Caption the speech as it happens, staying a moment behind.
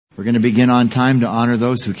We're going to begin on time to honor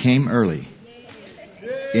those who came early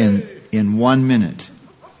in 1 minute.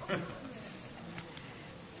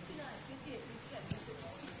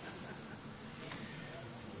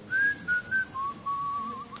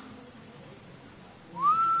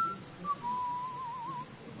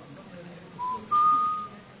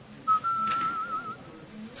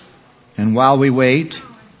 And while we wait,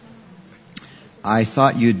 I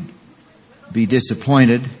thought you'd be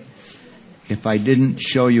disappointed if I didn't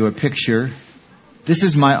show you a picture. This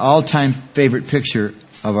is my all-time favorite picture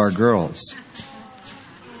of our girls.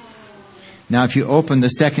 Now, if you open the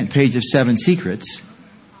second page of Seven Secrets,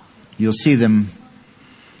 you'll see them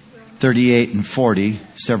 38 and 40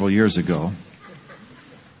 several years ago.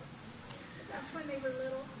 That's when they were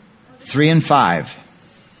little. 3 and 5.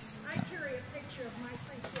 I carry a picture of my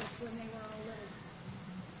 3 kids when they were all little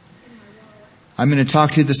in my wallet. I'm going to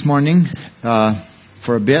talk to you this morning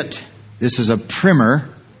for a bit. This is a primer,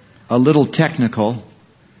 a little technical.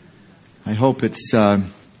 I hope I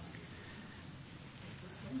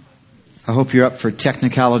hope you're up for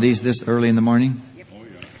technicalities this early in the morning.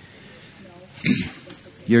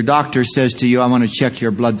 Your doctor says to you, I want to check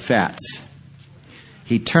your blood fats.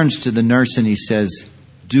 He turns to the nurse and he says,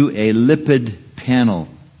 do a lipid panel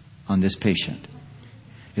on this patient.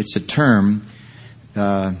 It's a term,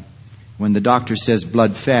 when the doctor says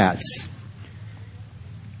blood fats,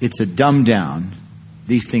 it's a dumb down.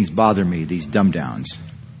 These things bother me, these dumb downs,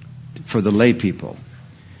 for the lay people.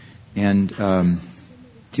 And do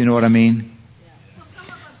you know what I mean? Well, some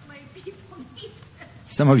of us lay people need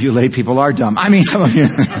this. Some of you lay people are dumb. I mean, some of you.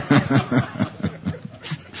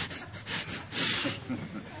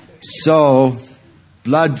 So,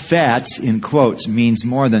 blood fats, in quotes, means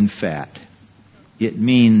more than fat. It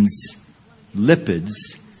means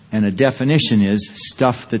lipids, and a definition is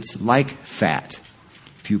stuff that's like fat.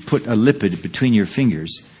 If you put a lipid between your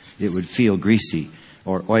fingers, it would feel greasy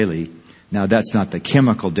or oily. Now, that's not the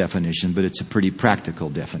chemical definition, but it's a pretty practical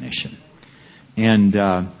definition. And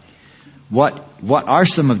what are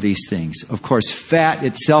some of these things? Of course, fat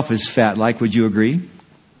itself is fat-like. Would you agree?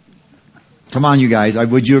 Come on, you guys.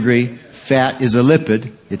 Would you agree? Fat is a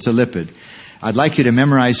lipid. It's a lipid. I'd like you to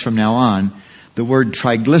memorize from now on, the word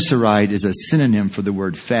triglyceride is a synonym for the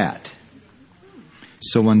word fat.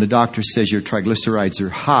 So when the doctor says your triglycerides are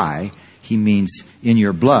high, he means in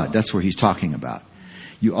your blood. That's what he's talking about.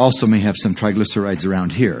 You also may have some triglycerides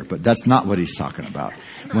around here, but that's not what he's talking about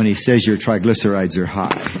when he says your triglycerides are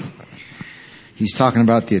high. He's talking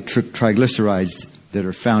about the triglycerides that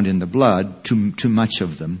are found in the blood, too much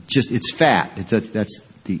of them. Just it's fat.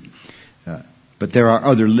 But there are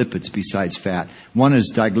other lipids besides fat. One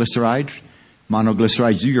is diglyceride.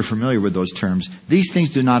 Monoglycerides, you're familiar with those terms. These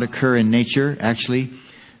things do not occur in nature, actually.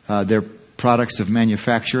 They're products of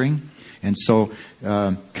manufacturing. And so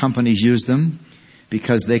companies use them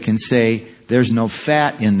because they can say there's no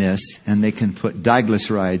fat in this, and they can put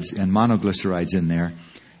diglycerides and monoglycerides in there.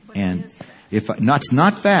 And it's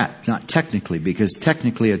not fat, not technically, because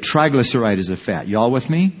technically a triglyceride is a fat. You all with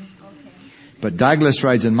me? Okay. But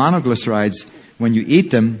diglycerides and monoglycerides, when you eat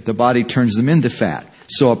them, the body turns them into fat.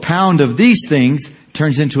 So a pound of these things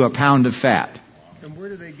turns into a pound of fat. And where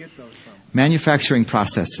do they get those from? Manufacturing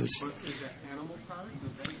processes. But is that animal product?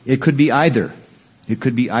 It could be either. It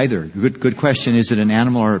could be either. Good question. Is it an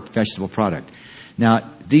animal or a vegetable product? Now,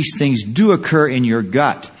 these things do occur in your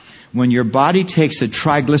gut. When your body takes a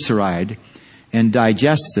triglyceride and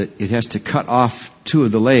digests it, it has to cut off 2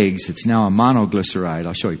 of the legs. It's now a monoglyceride.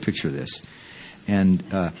 I'll show you a picture of this. And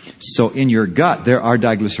so in your gut, there are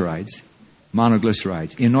diglycerides,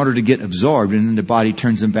 monoglycerides, in order to get absorbed, and then the body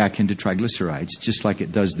turns them back into triglycerides, just like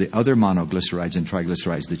it does the other monoglycerides and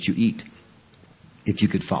triglycerides that you eat, if you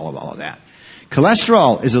could follow all of that.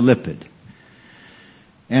 Cholesterol is a lipid.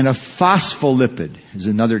 And a phospholipid is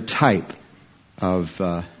another type of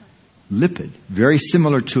lipid, very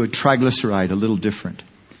similar to a triglyceride, a little different.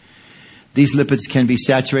 These lipids can be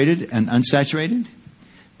saturated and unsaturated.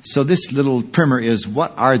 So this little primer is,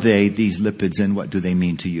 what are they, these lipids, and what do they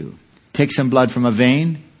mean to you? Take some blood from a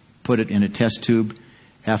vein, put it in a test tube.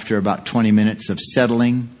 After about 20 minutes of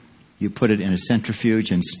settling, you put it in a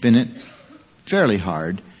centrifuge and spin it fairly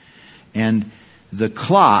hard. And the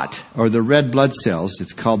clot, or the red blood cells,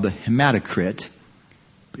 it's called the hematocrit,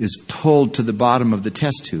 is pulled to the bottom of the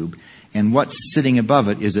test tube. And what's sitting above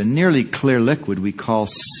it is a nearly clear liquid we call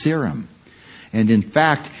serum. And in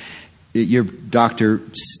fact, your doctor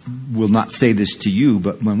will not say this to you,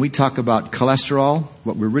 but when we talk about cholesterol,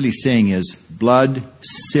 what we're really saying is blood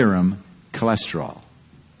serum cholesterol.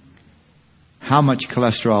 How much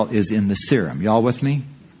cholesterol is in the serum? Y'all with me?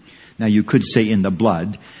 Now you could say in the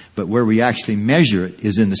blood, but where we actually measure it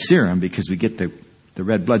is in the serum, because we get the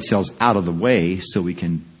red blood cells out of the way so we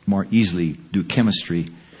can more easily do chemistry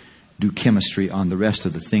on the rest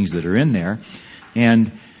of the things that are in there.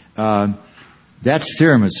 And that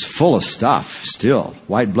serum is full of stuff still.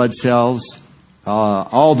 White blood cells,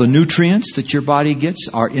 all the nutrients that your body gets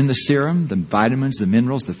are in the serum. The vitamins, the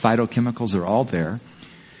minerals, the phytochemicals are all there.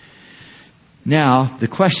 Now, the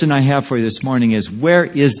question I have for you this morning is, where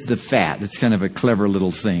is the fat? It's kind of a clever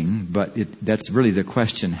little thing, but that's really the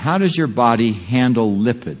question. How does your body handle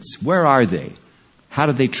lipids? Where are they? How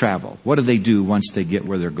do they travel? What do they do once they get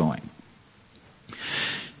where they're going?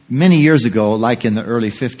 Many years ago, like in the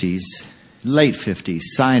early 50s, late 50s,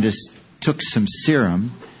 scientists took some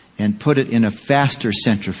serum and put it in a faster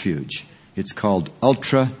centrifuge. It's called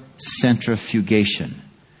ultracentrifugation.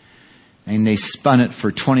 And they spun it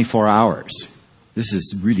for 24 hours. This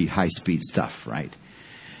is really high-speed stuff, right?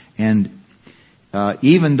 And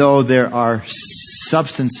even though there are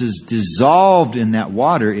substances dissolved in that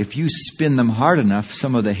water, if you spin them hard enough,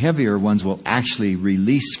 some of the heavier ones will actually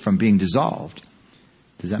release from being dissolved.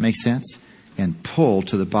 Does that make sense? And pull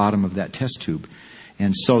to the bottom of that test tube.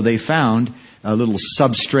 And so they found a little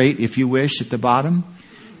substrate, if you wish, at the bottom.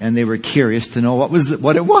 And they were curious to know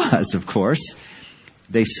what it was, of course.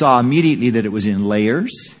 They saw immediately that it was in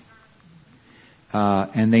layers.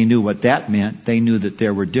 And they knew what that meant. They knew that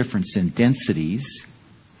there were differences in densities.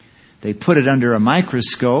 They put it under a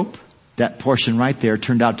microscope. That portion right there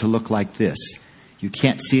turned out to look like this. You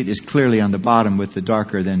can't see it as clearly on the bottom with the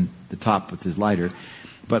darker than the top with the lighter.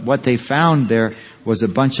 But what they found there was a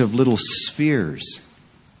bunch of little spheres.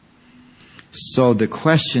 So the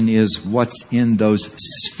question is, what's in those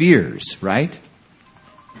spheres, right?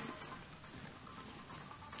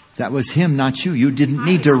 That was him, not you. You didn't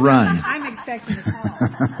need to run. I'm expecting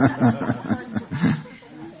a call.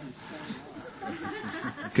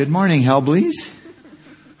 Good morning, Hellblees.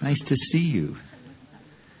 Nice to see you.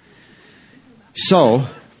 So,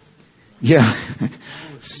 yeah.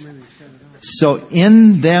 So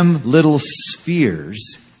in them little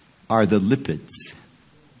spheres are the lipids.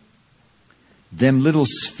 Them little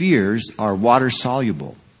spheres are water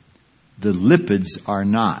soluble. The lipids are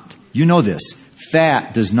not. You know this.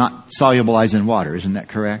 Fat does not solubilize in water, isn't that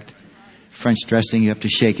correct? French dressing, you have to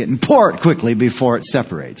shake it and pour it quickly before it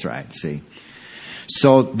separates, right? See?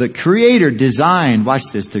 So the Creator designed, watch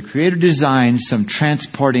this, the Creator designed some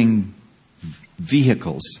transporting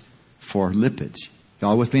vehicles for lipids.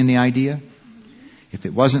 Y'all with me in the idea? If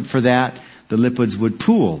it wasn't for that, the lipids would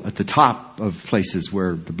pool at the top of places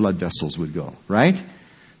where the blood vessels would go, right?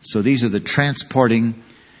 So these are the transporting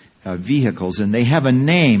vehicles, and they have a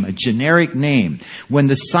name, a generic name. When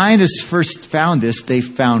the scientists first found this, they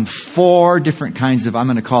found 4 different kinds of, I'm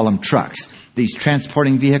going to call them trucks. These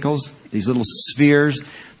transporting vehicles, these little spheres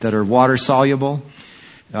that are water soluble,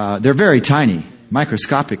 they're very tiny,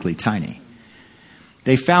 microscopically tiny.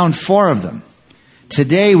 They found 4 of them.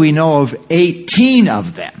 Today we know of 18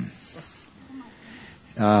 of them.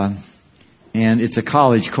 And it's a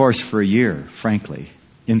college course for a year, frankly.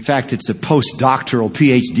 In fact, it's a postdoctoral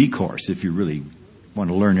PhD course if you really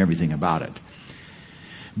want to learn everything about it.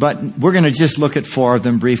 But we're going to just look at 4 of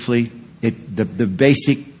them briefly. The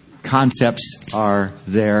basic concepts are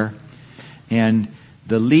there. And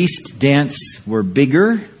the least dense were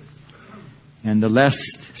bigger, and the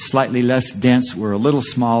slightly less dense were a little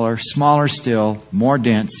smaller still, more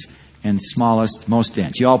dense, and smallest, most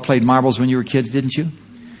dense. You all played marbles when you were kids, didn't you?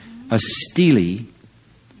 A steely.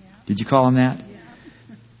 Did you call them that?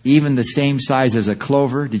 Even the same size as a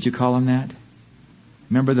clover. Did you call them that?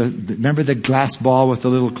 Remember the glass ball with the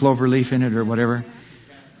little clover leaf in it or whatever?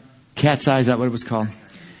 Cat's eye, is that what it was called?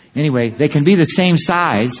 Anyway, they can be the same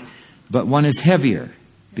size, but one is heavier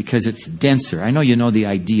because it's denser. I know you know the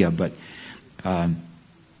idea, but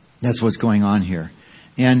that's what's going on here.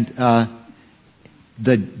 And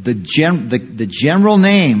the general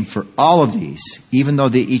name for all of these, even though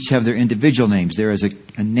they each have their individual names, there is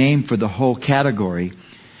a name for the whole category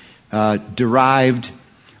derived.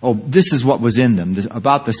 Oh, this is what was in them,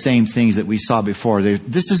 about the same things that we saw before.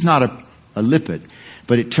 This is not a lipid,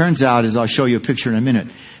 but it turns out, as I'll show you a picture in a minute,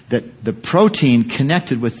 that the protein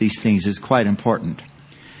connected with these things is quite important.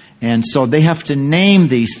 And so they have to name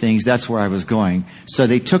these things. That's where I was going. So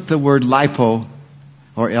they took the word lipo,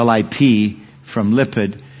 or LIP, from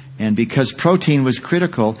lipid, and because protein was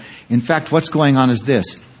critical, in fact, what's going on is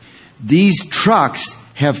this. These trucks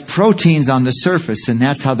have proteins on the surface, and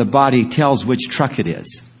that's how the body tells which truck it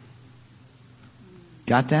is.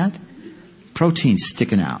 Got that? Protein's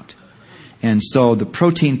sticking out. And so the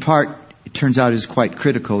protein part, it turns out, is quite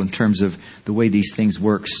critical in terms of the way these things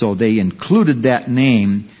work. So they included that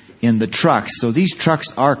name in the trucks. So these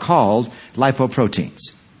trucks are called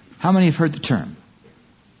lipoproteins. How many have heard the term?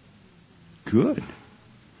 Good.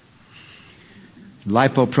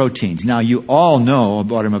 Lipoproteins. Now you all know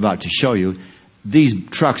what I'm about to show you. These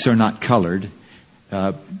trucks are not colored.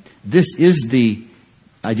 This is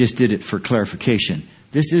I just did it for clarification.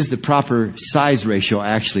 This is the proper size ratio. I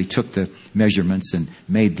actually took the measurements and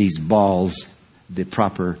made these balls the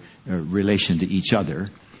proper relation to each other.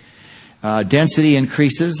 Density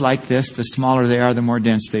increases like this. The smaller they are, the more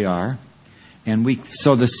dense they are.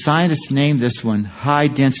 So the scientists named this one high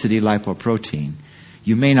density lipoprotein.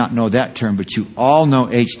 You may not know that term, but you all know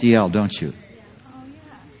HDL, don't you?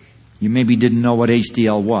 You maybe didn't know what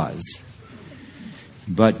HDL was.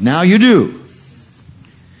 But now you do.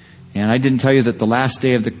 And I didn't tell you that the last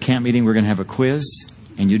day of the camp meeting we're going to have a quiz,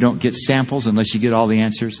 and you don't get samples unless you get all the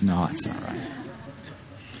answers? No, it's all right.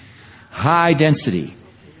 High density.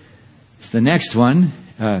 The next one,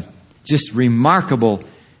 just remarkable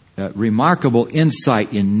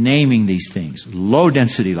insight in naming these things. Low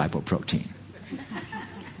density lipoprotein.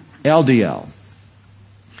 LDL.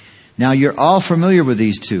 Now you're all familiar with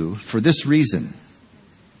these two for this reason.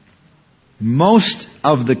 Most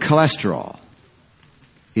of the cholesterol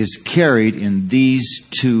is carried in these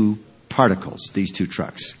two particles, these two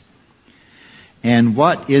trucks. And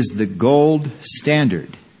what is the gold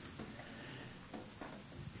standard?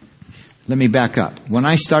 Let me back up. When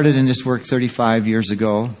I started in this work 35 years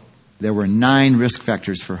ago, there were 9 risk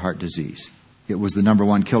factors for heart disease. It was the number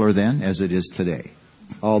one killer then, as it is today.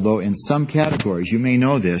 Although in some categories, you may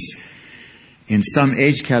know this, in some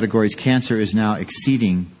age categories, cancer is now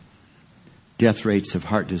exceeding death rates of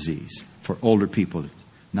heart disease for older people,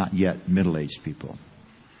 not yet middle-aged people.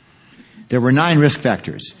 There were 9 risk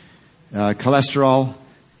factors. Cholesterol,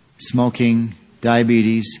 smoking,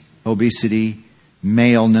 diabetes, obesity,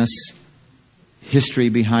 maleness, history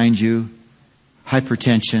behind you,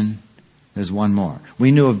 hypertension. There's one more.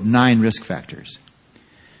 We knew of 9 risk factors.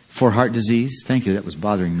 For heart disease, thank you, that was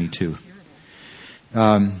bothering me too.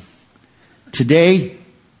 Today,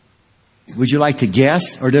 would you like to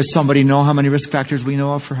guess, or does somebody know how many risk factors we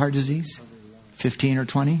know of for heart disease? 15 or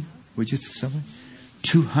 20? Would you?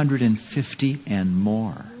 250 and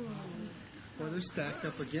more. Well, they're stacked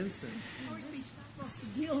up against this. How are we supposed to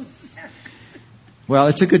deal with that? Well,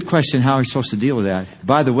 it's a good question, how are we supposed to deal with that?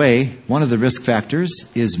 By the way, one of the risk factors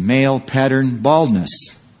is male pattern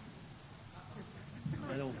baldness.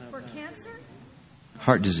 For cancer?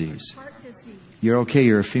 Heart disease. Heart disease. You're okay,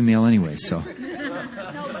 you're a female anyway, so. No,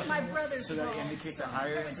 but my brother's So that indicates a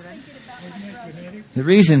higher incidence?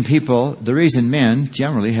 The reason men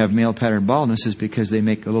generally have male pattern baldness is because they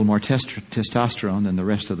make a little more testosterone than the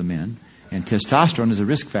rest of the men. And testosterone is a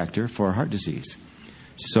risk factor for heart disease.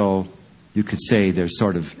 So you could say they're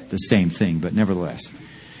sort of the same thing, but nevertheless.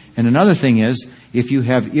 And another thing is, if you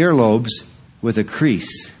have earlobes with a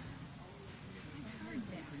crease.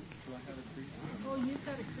 Oh, you've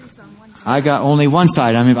got a crease on one side. I got only one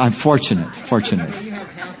side. I mean, I'm fortunate. You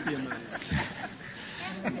have half the amount.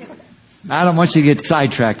 I don't want you to get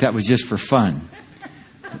sidetracked. That was just for fun.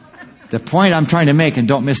 The point I'm trying to make, and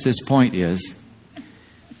don't miss this point, is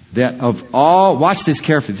that of all, watch this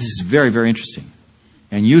carefully. This is very, very interesting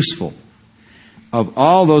and useful. Of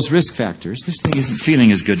all those risk factors, this thing isn't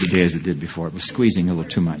feeling as good today as it did before. It was squeezing a little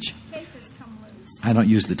too much. Tape has come loose. I don't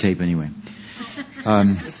use the tape anyway.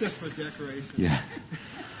 It's just for decoration. Yeah.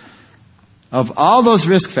 Of all those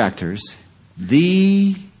risk factors,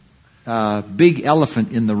 the big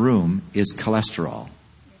elephant in the room is cholesterol.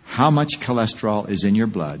 How much cholesterol is in your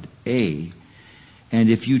blood? A. And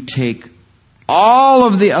if you take all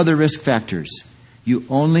of the other risk factors, you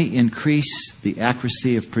only increase the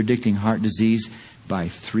accuracy of predicting heart disease by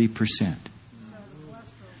 3%.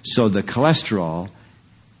 So the cholesterol,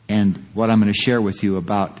 and what I'm going to share with you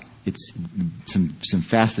about it's some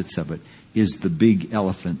facets of it, is the big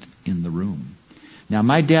elephant in the room. Now,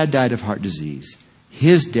 my dad died of heart disease.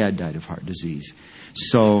 His dad died of heart disease.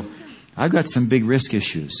 So I've got some big risk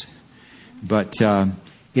issues. But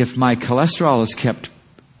if my cholesterol is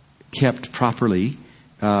kept properly,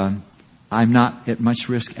 I'm not at much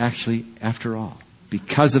risk actually after all,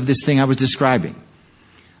 because of this thing I was describing.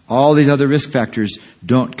 All these other risk factors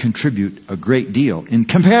don't contribute a great deal in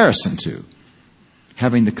comparison to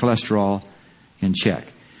having the cholesterol in check.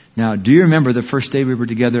 Now, do you remember the first day we were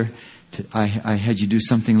together? I had you do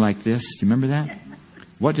something like this. Do you remember that?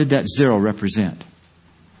 What did that 0 represent?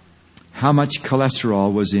 How much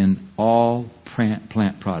cholesterol was in all plant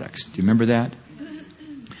products? Do you remember that?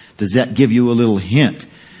 Does that give you a little hint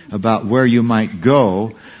about where you might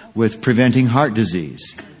go with preventing heart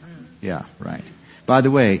disease? Yeah, right. By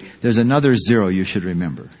the way, there's another 0 you should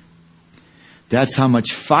remember. That's how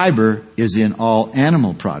much fiber is in all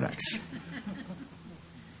animal products.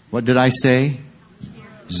 What did I say?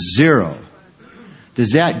 0.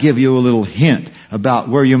 Does that give you a little hint about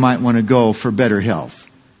where you might want to go for better health?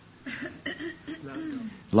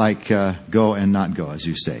 Like go and not go, as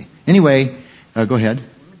you say. Anyway, go ahead.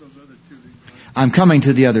 I'm coming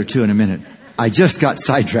to the other 2 in a minute. I just got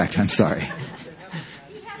sidetracked. I'm sorry.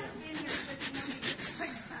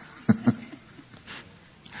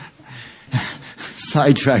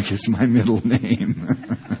 Sidetrack is my middle name.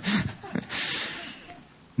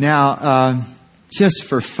 Now, just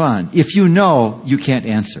for fun, if you know, you can't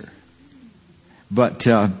answer. But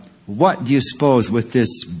what do you suppose with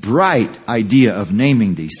this bright idea of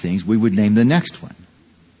naming these things, we would name the next one?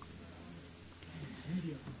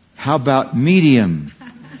 How about medium?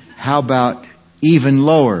 How about even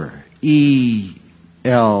lower?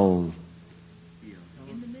 E-L.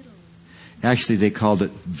 Actually, they called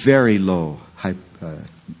it very low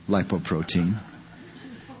lipoprotein.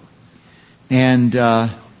 And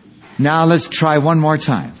now let's try one more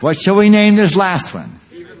time. What shall we name this last one?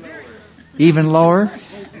 Even lower?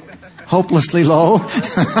 Hopelessly low?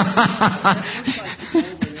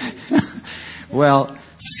 Well,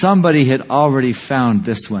 somebody had already found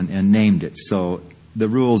this one and named it. So the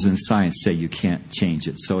rules in science say you can't change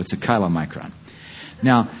it. So it's a chylomicron.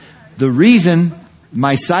 Now, the reason,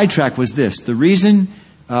 my sidetrack was this. The reason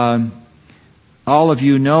all of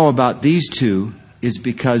you know about these two is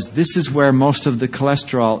because this is where most of the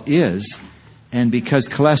cholesterol is. And because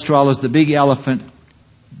cholesterol is the big elephant,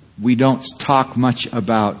 we don't talk much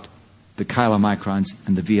about the chylomicrons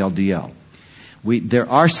and the VLDL. There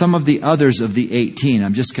are some of the others of the 18.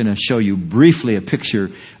 I'm just going to show you briefly a picture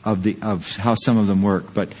of how some of them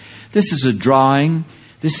work. But this is a drawing.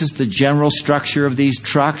 This is the general structure of these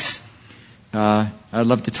trucks. I'd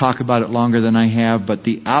love to talk about it longer than I have, but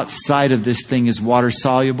the outside of this thing is water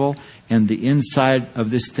soluble, and the inside of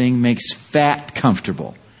this thing makes fat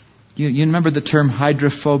comfortable. You remember the term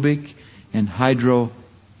hydrophobic and hydrophilic?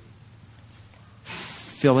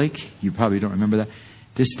 You probably don't remember that.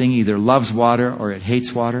 This thing either loves water or it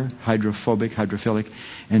hates water. Hydrophobic, hydrophilic.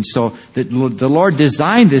 And so the Lord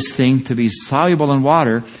designed this thing to be soluble in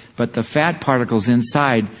water, but the fat particles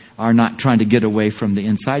inside are not trying to get away from the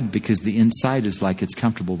inside because the inside is like it's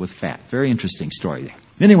comfortable with fat. Very interesting story there.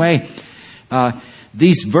 Anyway,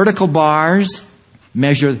 these vertical bars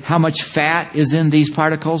measure how much fat is in these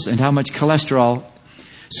particles and how much cholesterol.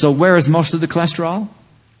 So where is most of the cholesterol?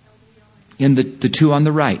 In the 2 on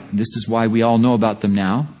the right. This is why we all know about them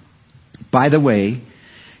now. By the way,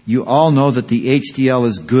 you all know that the HDL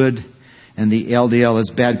is good and the LDL is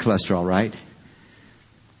bad cholesterol, right?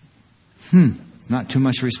 Not too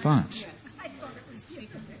much response.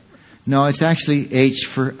 No, it's actually H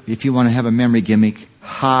for, if you want to have a memory gimmick,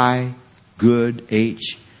 high, good,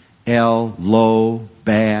 H, L, low,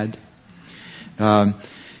 bad.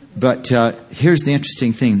 But here's the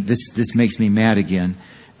interesting thing. This makes me mad again.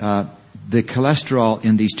 The cholesterol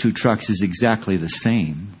in these 2 trucks is exactly the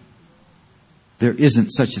same. There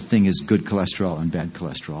isn't such a thing as good cholesterol and bad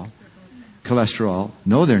cholesterol. Cholesterol,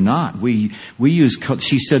 no, they're not. We use,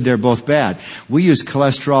 she said they're both bad. We use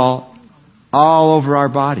cholesterol all over our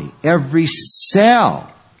body. Every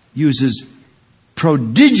cell uses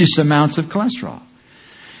prodigious amounts of cholesterol.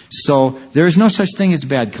 So there is no such thing as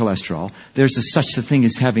bad cholesterol. There's such a thing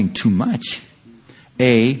as having too much.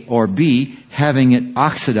 A or B, having it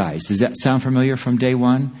oxidized. Does that sound familiar from day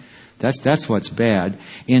one? That's what's bad.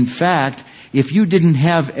 In fact, if you didn't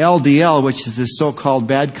have LDL, which is the so-called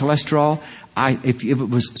bad cholesterol, if it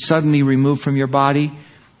was suddenly removed from your body,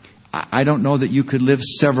 I don't know that you could live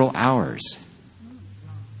several hours.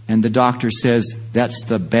 And the doctor says that's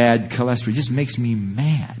the bad cholesterol. It just makes me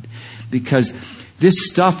mad because this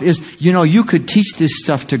stuff is, you could teach this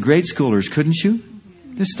stuff to grade schoolers, couldn't you?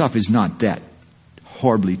 This stuff is not that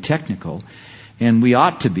horribly technical, and we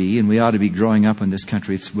ought to be growing up in this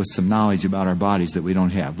country with some knowledge about our bodies that we don't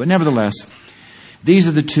have. But nevertheless, these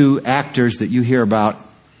are the 2 actors that you hear about,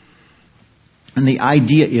 and the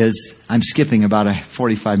idea is, I'm skipping about a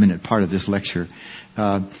 45-minute part of this lecture,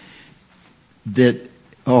 part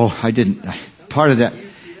of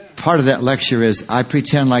that lecture is I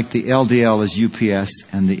pretend like the LDL is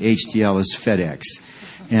UPS and the HDL is FedEx,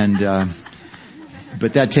 and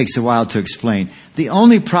but that takes a while to explain. The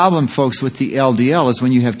only problem, folks, with the LDL is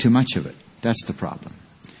when you have too much of it. That's the problem.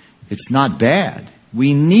 It's not bad.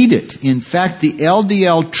 We need it. In fact, the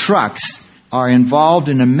LDL trucks are involved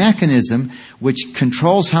in a mechanism which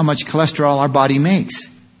controls how much cholesterol our body makes.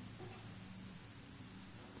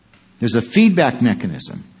 There's a feedback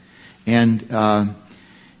mechanism. And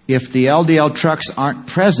if the LDL trucks aren't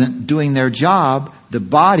present doing their job, the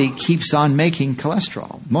body keeps on making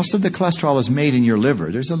cholesterol. Most of the cholesterol is made in your liver.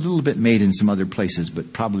 There's a little bit made in some other places,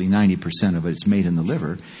 but probably 90% of it is made in the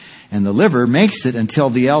liver. And the liver makes it until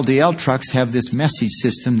the LDL trucks have this message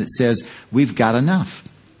system that says, we've got enough.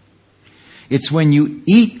 It's when you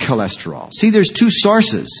eat cholesterol. See, there's two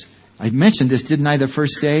sources. I mentioned this, didn't I, the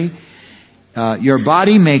first day? Your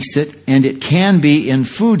body makes it, and it can be in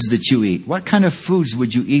foods that you eat. What kind of foods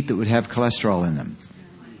would you eat that would have cholesterol in them?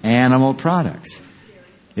 Animal products.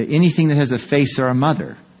 Anything that has a face or a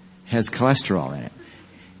mother has cholesterol in it,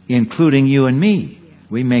 including you and me.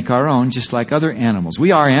 We make our own just like other animals.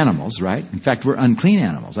 We are animals, right? In fact, we're unclean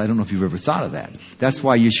animals. I don't know if you've ever thought of that. That's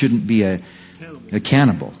why you shouldn't be a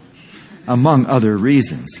cannibal, among other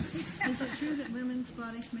reasons. Is it true that women's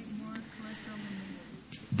bodies make more cholesterol than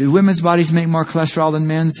men's? Do women's bodies make more cholesterol than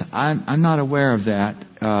men's? I'm not aware of that.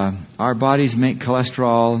 Our bodies make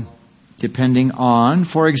cholesterol depending on,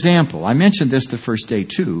 for example, I mentioned this the first day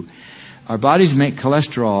too. Our bodies make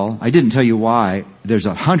cholesterol. I didn't tell you why. There's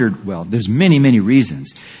many, many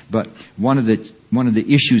reasons. But one of the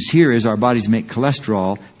issues here is our bodies make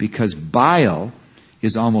cholesterol because bile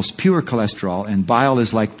is almost pure cholesterol, and bile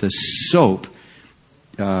is like the soap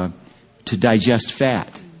to digest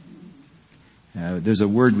fat. There's a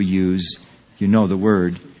word we use, you know the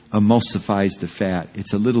word, emulsifies the fat.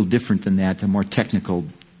 It's a little different than that, a more technical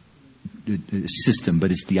system,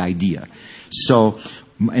 but it's the idea. So,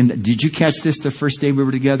 and did you catch this the first day we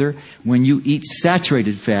were together? When you eat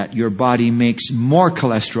saturated fat, your body makes more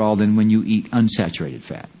cholesterol than when you eat unsaturated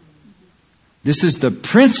fat. This is the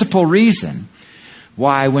principal reason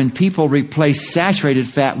why when people replace saturated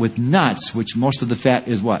fat with nuts, which most of the fat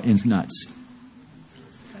is what? In nuts.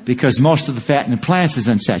 Because most of the fat in the plants is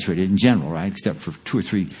unsaturated in general, right? Except for 2 or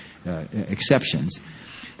 3 exceptions.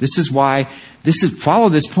 Follow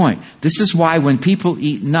this point. This is why when people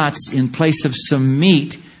eat nuts in place of some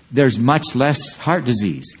meat, there's much less heart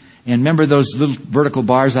disease. And remember those little vertical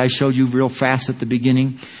bars I showed you real fast at the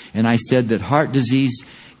beginning? And I said that heart disease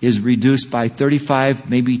is reduced by 35,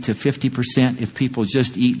 maybe to 50% if people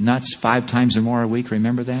just eat nuts 5 times or more a week.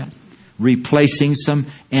 Remember that? Replacing some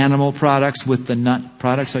animal products with the nut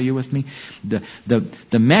products. Are you with me?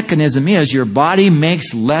 The mechanism is your body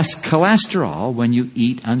makes less cholesterol when you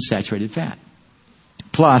eat unsaturated fat.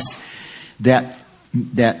 Plus, the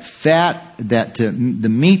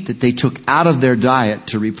meat that they took out of their diet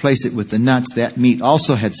to replace it with the nuts, that meat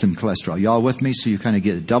also had some cholesterol. Y'all with me? So you kind of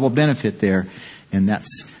get a double benefit there, and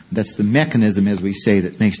that's the mechanism, as we say,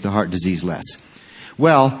 that makes the heart disease less.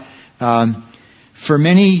 Well, for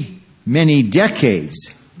many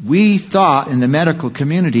decades, we thought in the medical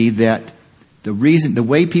community that the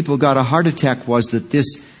way people got a heart attack was that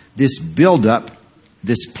this buildup,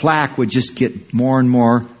 this plaque would just get more and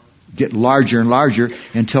more, get larger and larger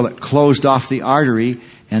until it closed off the artery,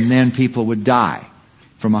 and then people would die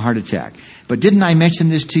from a heart attack. But didn't I mention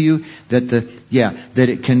this to you that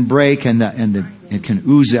it can break and it can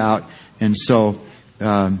ooze out, and so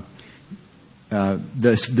the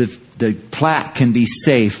plaque can be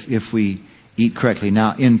safe if we eat correctly.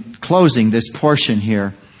 Now, in closing this portion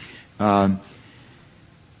here,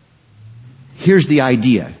 here's the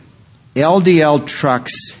idea. LDL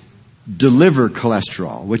trucks deliver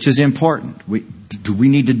cholesterol, which is important. Do we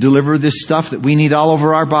need to deliver this stuff that we need all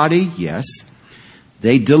over our body? Yes.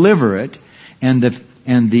 They deliver it, and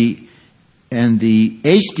the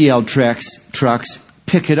HDL trucks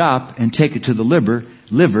pick it up and take it to the liver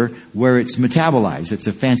where it's metabolized. It's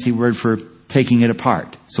a fancy word for taking it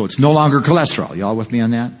apart. So it's no longer cholesterol. Y'all with me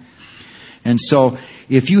on that? And so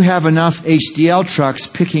if you have enough HDL trucks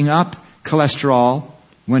picking up cholesterol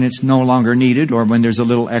when it's no longer needed or when there's a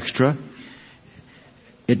little extra,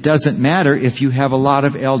 it doesn't matter if you have a lot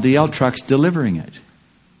of LDL trucks delivering it.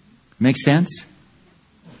 Make sense?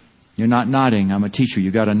 You're not nodding. I'm a teacher.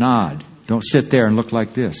 You got to nod. Don't sit there and look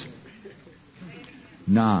like this.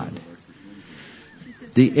 Nod.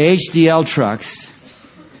 The HDL trucks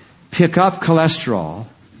pick up cholesterol,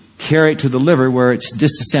 carry it to the liver where it's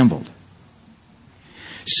disassembled.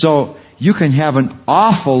 So you can have an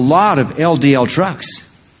awful lot of LDL trucks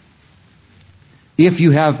if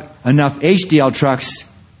you have enough HDL trucks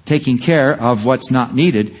taking care of what's not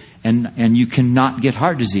needed, and you cannot get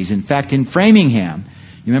heart disease. In fact, in Framingham,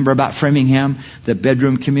 you remember about Framingham, the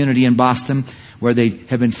bedroom community in Boston, where they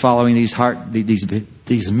have been following these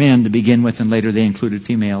men to begin with, and later they included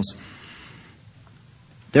females.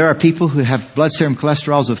 There are people who have blood serum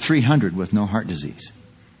cholesterols of 300 with no heart disease.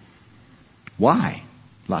 Why?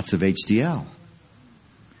 Lots of HDL.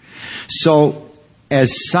 So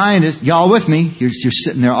as scientists, y'all with me? You're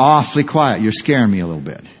sitting there awfully quiet. You're scaring me a little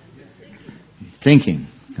bit. Thinking.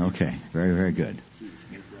 Okay. Very, very good.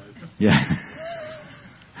 Yeah.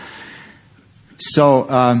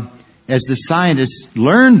 So, as the scientists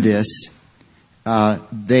learned this,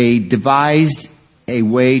 they devised a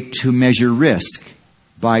way to measure risk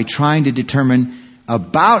by trying to determine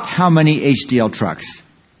about how many HDL trucks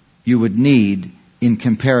you would need in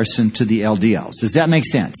comparison to the LDLs. Does that make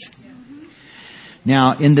sense?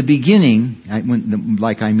 Now, in the beginning,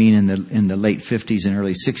 in the late 50s and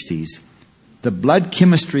early 60s, the blood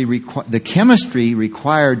chemistry, the chemistry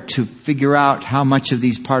required to figure out how much of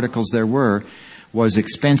these particles there were was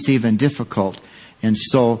expensive and difficult. And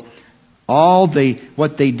so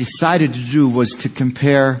what they decided to do was to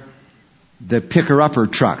compare the picker-upper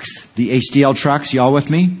trucks, the HDL trucks, y'all with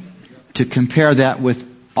me? To compare that with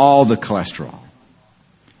all the cholesterol.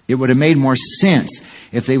 It would have made more sense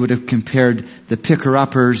if they would have compared the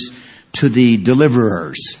picker-uppers to the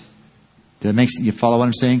deliverers. You follow what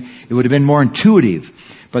I'm saying? It would have been more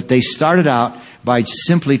intuitive. But they started out by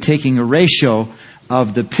simply taking a ratio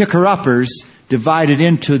of the picker-uppers divided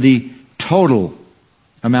into the total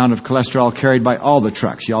amount of cholesterol carried by all the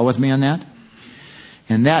trucks. Y'all with me on that?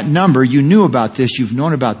 And that number, you knew about this, you've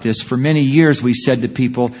known about this. For many years we said to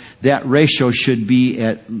people that ratio should be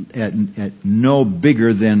at no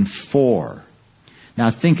bigger than 4.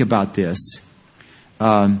 Now think about this.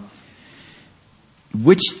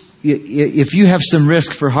 If you have some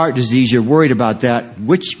risk for heart disease, you're worried about that,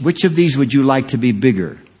 which of these would you like to be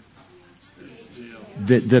bigger?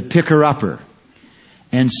 The picker-upper.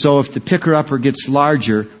 And so if the picker-upper gets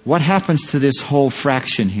larger, what happens to this whole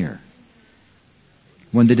fraction here?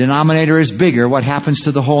 When the denominator is bigger, what happens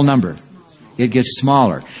to the whole number? It gets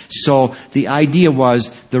smaller. So the idea was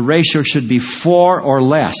the ratio should be 4 or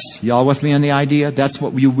less. Y'all with me on the idea? That's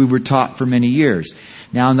what we were taught for many years.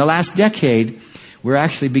 Now in the last decade, we're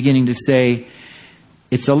actually beginning to say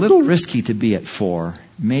it's a little risky to be at 4.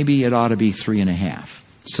 Maybe it ought to be 3.5.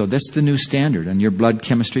 So that's the new standard. On your blood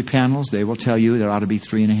chemistry panels, they will tell you it ought to be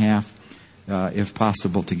 3.5, if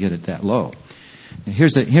possible, to get it that low. Now,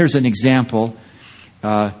 here's an example.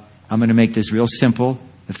 I'm going to make this real simple.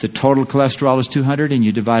 If the total cholesterol is 200 and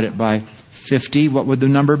you divide it by 50, what would the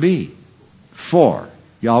number be? 4.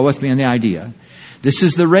 Y'all with me on the idea? This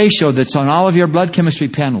is the ratio that's on all of your blood chemistry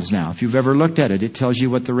panels now. If you've ever looked at it, it tells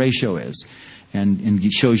you what the ratio is. And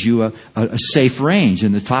it shows you a safe range.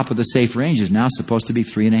 And the top of the safe range is now supposed to be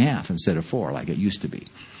 3.5 instead of 4 like it used to be.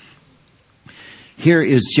 Here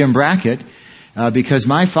is Jim Brackett. Because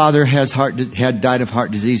my father had died of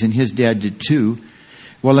heart disease and his dad did too.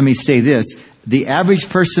 Well, let me say this. The average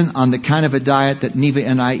person on the kind of a diet that Neva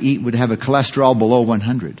and I eat would have a cholesterol below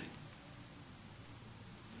 100.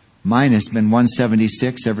 Mine has been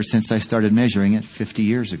 176 ever since I started measuring it 50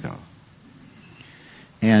 years ago.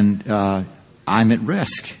 And I'm at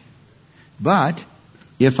risk. But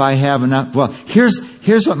if I have enough... Well,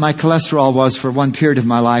 here's what my cholesterol was for one period of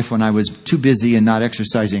my life when I was too busy and not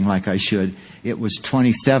exercising like I should. It was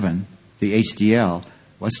 27, the HDL.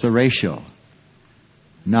 What's the ratio?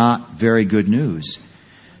 Not very good news.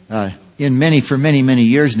 For many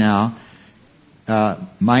years now,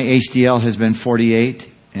 my HDL has been 48.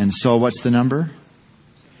 And so what's the number?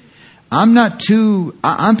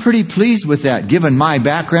 I'm pretty pleased with that, given my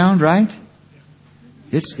background, right?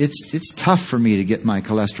 It's tough for me to get my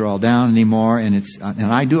cholesterol down anymore, and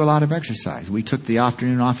I do a lot of exercise. We took the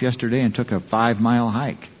afternoon off yesterday and took a 5-mile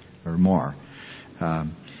hike or more,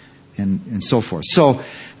 and so forth. So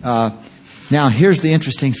now here's the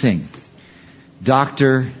interesting thing.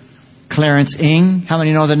 Dr. Clarence Ng, how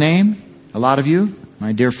many know the name? A lot of you?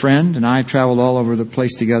 My dear friend and I have traveled all over the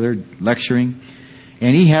place together lecturing,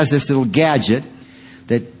 and he has this little gadget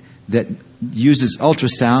that uses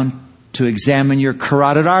ultrasound to examine your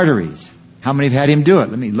carotid arteries. How many have had him do it?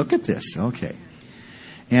 Let me look at this. Okay.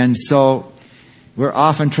 And so we're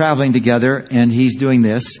often traveling together and he's doing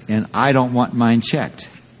this and I don't want mine checked.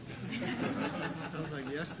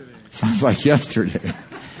 Sounds like yesterday.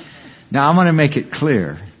 Now I'm going to make it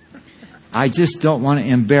clear. I just don't want to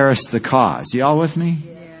embarrass the cause. You all with me?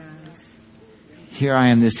 Here I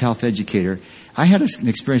am, this health educator. I had an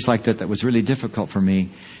experience like that was really difficult for me.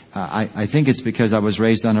 I think it's because I was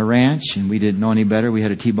raised on a ranch and we didn't know any better. We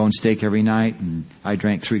had a T-bone steak every night and I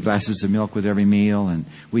drank 3 glasses of milk with every meal and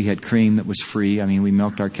we had cream that was free. I mean, we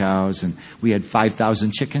milked our cows and we had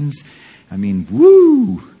 5,000 chickens. I mean,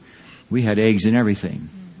 woo! We had eggs and everything.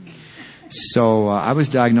 So I was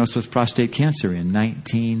diagnosed with prostate cancer in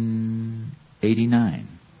 1989.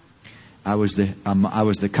 I was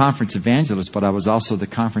the conference evangelist, but I was also the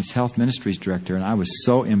conference health ministries director, and I was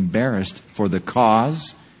so embarrassed for the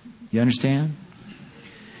cause. You understand?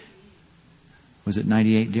 Was it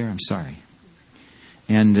 98, dear? I'm sorry.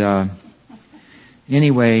 And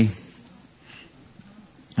anyway,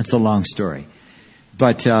 that's a long story.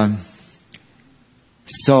 But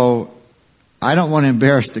so I don't want to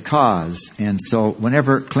embarrass the cause, and so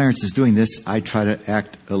whenever Clarence is doing this, I try to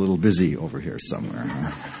act a little busy over here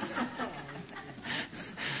somewhere.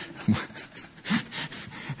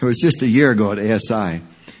 It was just a year ago at ASI.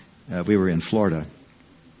 We were in Florida.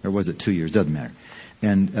 Or was it 2 years? Doesn't matter.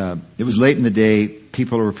 And it was late in the day.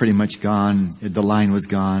 People were pretty much gone. The line was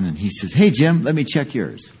gone. And he says, "Hey, Jim, let me check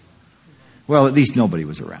yours." Well, at least nobody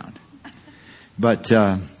was around. But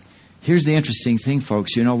here's the interesting thing,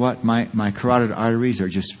 folks. You know what? My carotid arteries are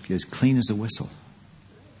just as clean as a whistle.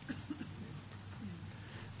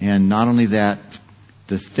 And not only that,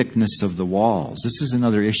 the thickness of the walls. This is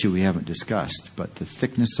another issue we haven't discussed, but the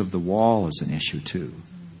thickness of the wall is an issue too,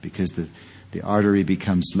 because the artery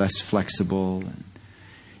becomes less flexible,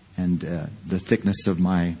 and the thickness of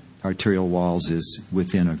my arterial walls is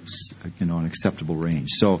within an acceptable range.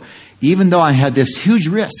 So even though I had this huge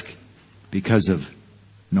risk because of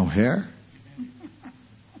no hair,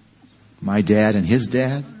 my dad and his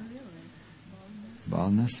dad,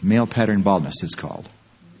 baldness, male pattern baldness it's called.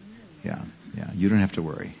 Yeah, you don't have to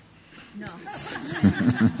worry. No.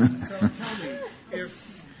 So tell me,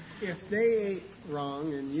 if they ate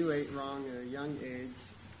wrong and you ate wrong at a young age,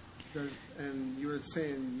 and you were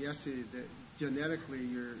saying yesterday that genetically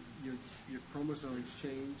your chromosomes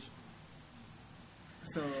change.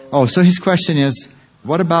 So his question is,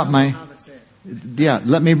 what about my? How to say it. Yeah,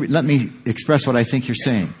 let me express what I think you're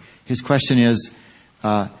saying. His question is,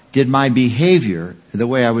 did my behavior, the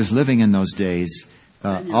way I was living in those days,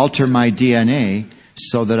 alter my DNA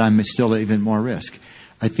so that I'm still at even more risk?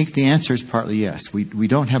 I think the answer is partly yes. We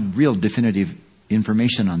don't have real definitive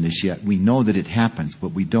information on this yet. We know that it happens, but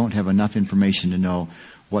we don't have enough information to know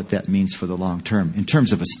what that means for the long term in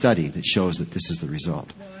terms of a study that shows that this is the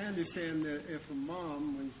result. Well, I understand that if a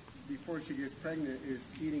mom, before she gets pregnant, is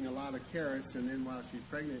eating a lot of carrots, and then while she's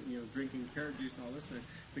pregnant, drinking carrot juice and all this stuff,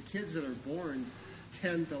 the kids that are born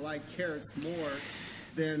tend to like carrots more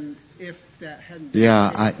than if that hadn't been.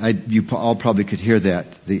 Yeah, you all probably could hear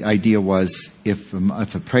that. The idea was if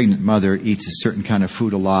a pregnant mother eats a certain kind of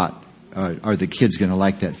food a lot, are the kids going to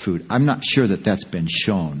like that food? I'm not sure that that's been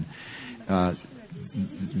shown.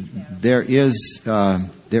 There is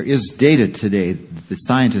data today that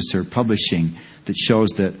scientists are publishing that shows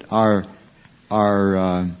that our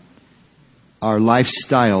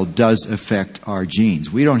lifestyle does affect our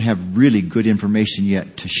genes. We don't have really good information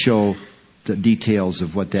yet to show the details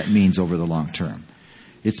of what that means over the long term.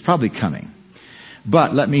 It's probably coming.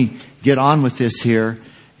 But let me get on with this here.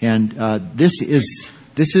 And this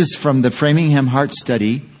is from the Framingham Heart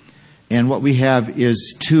Study. And what we have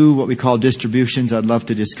is two what we call distributions. I'd love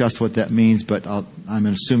to discuss what that means, but I'm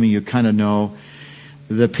assuming you kind of know.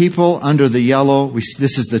 The people under the yellow,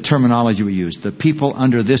 this is the terminology we use. The people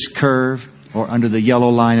under this curve, or under the yellow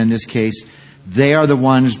line in this case, they are the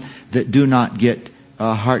ones that do not get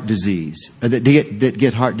heart disease, that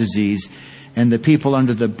get heart disease. And the people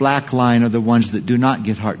under the black line are the ones that do not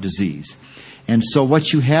get heart disease. And so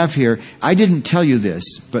what you have here, I didn't tell you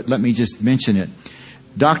this, but let me just mention it.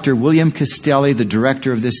 Dr. William Castelli, the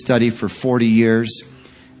director of this study for 40 years,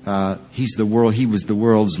 he was the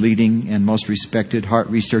world's leading and most respected heart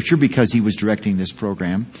researcher because he was directing this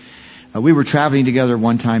program. We were traveling together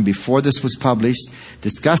one time before this was published,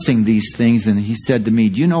 discussing these things, and he said to me,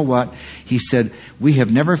 "Do you know what?" He said, "We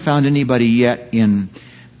have never found anybody yet in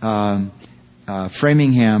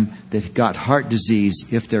Framingham that got heart disease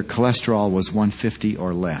if their cholesterol was 150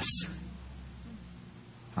 or less."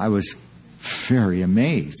 I was very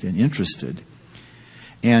amazed and interested.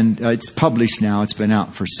 And it's published now. It's been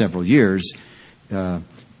out for several years.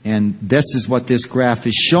 And this is what this graph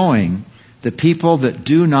is showing. The people that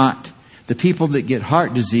get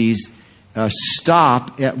heart disease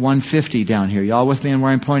stop at 150 down here. Y'all with me on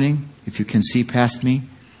where I'm pointing? If you can see past me.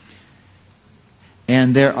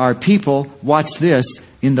 And there are people, watch this,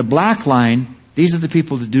 in the black line, these are the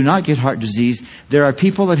people that do not get heart disease. There are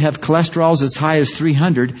people that have cholesterols as high as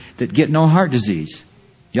 300 that get no heart disease.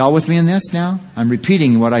 Y'all with me in this now? I'm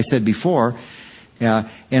repeating what I said before.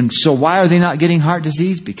 And so why are they not getting heart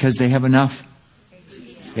disease? Because they have enough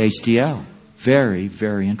HDL. Very,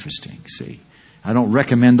 very interesting. See, I don't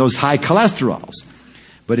recommend those high cholesterols.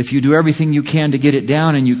 But if you do everything you can to get it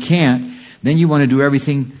down and you can't, then you want to do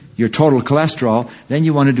everything, your total cholesterol, then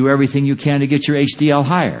you want to do everything you can to get your HDL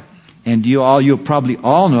higher. And you'll probably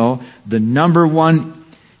all know the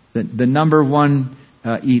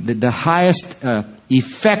highest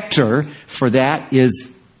effector for that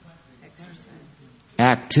is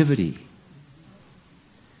activity.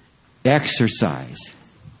 Exercise.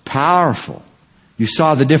 Powerful. You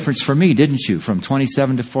saw the difference for me, didn't you? From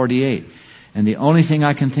 27 to 48. And the only thing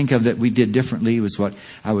I can think of that we did differently was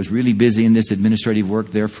I was really busy in this administrative work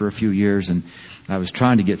there for a few years, and I was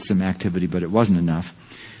trying to get some activity, but it wasn't enough.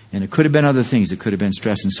 And it could have been other things. It could have been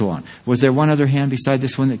stress and so on. Was there one other hand beside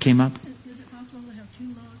this one that came up? Is it possible to have too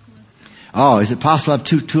low cholesterol? Oh, is it possible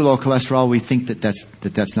to have too low cholesterol? We think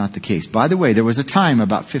that's not the case. By the way, there was a time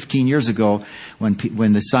about 15 years ago when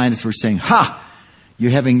the scientists were saying, you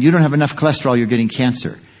don't have enough cholesterol, you're getting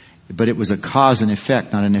cancer. But it was a cause and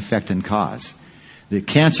effect, not an effect and cause. The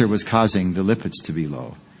cancer was causing the lipids to be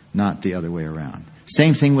low, not the other way around.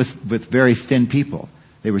 Same thing with very thin people.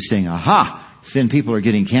 They were saying, thin people are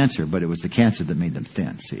getting cancer, but it was the cancer that made them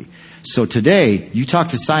thin, see. So today, you talk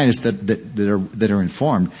to scientists that are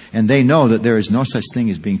informed, and they know that there is no such thing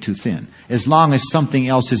as being too thin, as long as something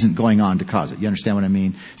else isn't going on to cause it. You understand what I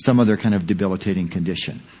mean? Some other kind of debilitating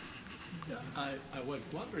condition. I was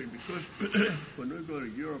wondering, because when we go to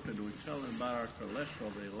Europe and we tell them about our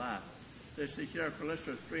cholesterol, they laugh. They say, here, our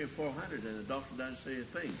cholesterol is 300 and 400, and the doctor doesn't say a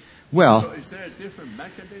thing. Well, so is there a different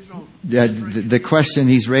mechanism? The question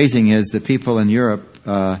he's raising is the people in Europe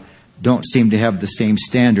don't seem to have the same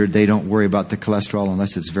standard. They don't worry about the cholesterol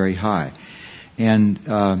unless it's very high.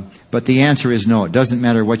 But the answer is no. It doesn't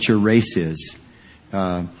matter what your race is.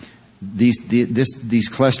 These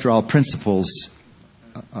cholesterol principles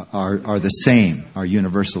are the same, are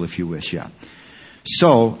universal, if you wish. Yeah.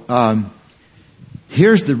 So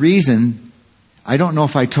here's the reason. I don't know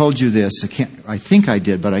if I told you this. I think I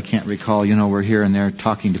did, but I can't recall. We're here and there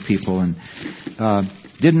talking to people, and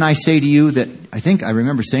didn't I say to you that I think I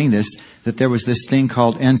remember saying this, that there was this thing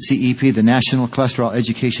called NCEP, the National Cholesterol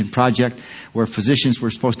Education Project, where physicians were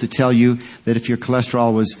supposed to tell you that if your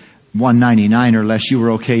cholesterol was 199 or less, you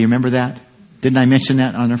were okay. You remember that? Didn't I mention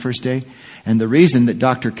that on our first day? And the reason that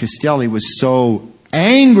Dr. Castelli was so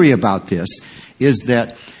angry about this is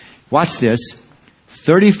that, watch this,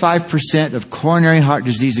 35% of coronary heart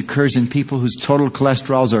disease occurs in people whose total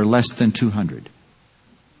cholesterols are less than 200.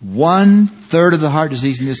 1/3 of the heart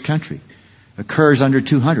disease in this country occurs under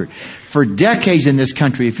 200. For decades in this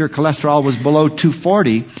country, if your cholesterol was below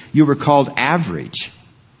 240, you were called average.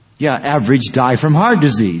 Yeah, average die from heart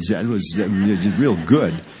disease. That was real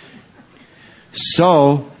good.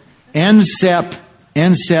 So,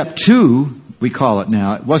 NCEP 2, we call it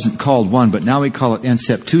now. It wasn't called 1, but now we call it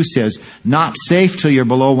NCEP 2, says not safe till you're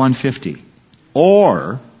below 150.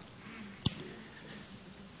 Or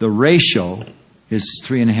the ratio is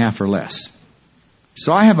 3.5 or less.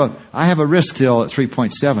 So I have a risk still at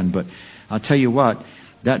 3.7, but I'll tell you what,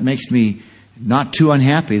 that makes me not too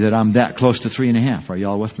unhappy that I'm that close to 3.5. Are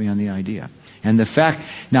y'all with me on the idea? And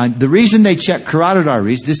the reason they check carotid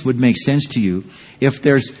arteries, this would make sense to you. If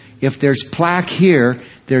there's plaque here,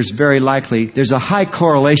 there's a high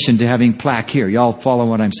correlation to having plaque here. Y'all follow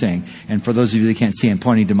what I'm saying? And for those of you that can't see, I'm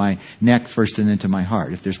pointing to my neck first and then to my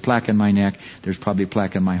heart. If there's plaque in my neck, there's probably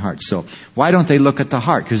plaque in my heart. So why don't they look at the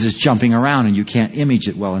heart? Because it's jumping around and you can't image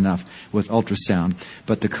it well enough with ultrasound.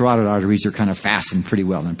 But the carotid arteries are kind of fastened pretty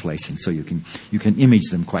well in place, and so you can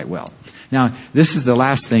image them quite well. Now, this is the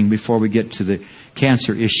last thing before we get to the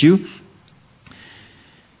cancer issue.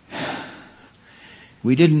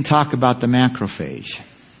 We didn't talk about the macrophage.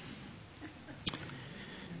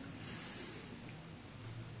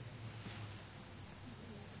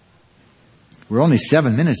 We're only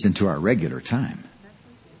 7 minutes into our regular time.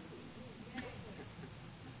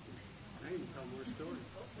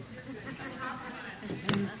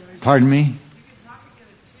 Pardon me?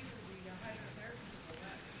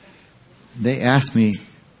 They asked me,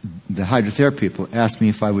 the hydrotherapy people asked me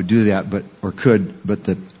if I would do that, but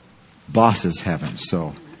the bosses haven't,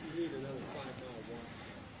 so.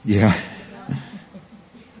 Yeah.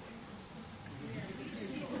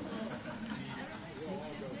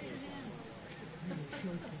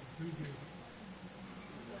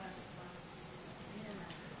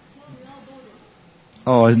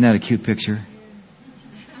 Oh, isn't that a cute picture?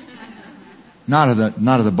 Not of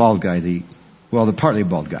the bald guy, the partly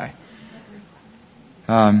bald guy.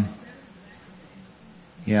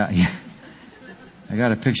 Yeah. I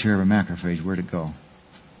got a picture of a macrophage. Where'd it go?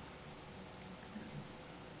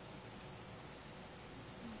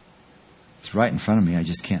 It's right in front of me. I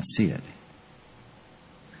just can't see it.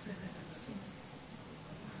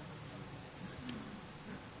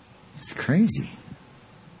 It's crazy.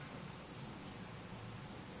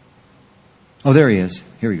 Oh, there he is.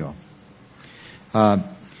 Here we go.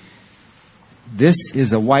 This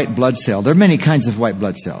is a white blood cell. There are many kinds of white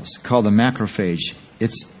blood cells called a macrophage.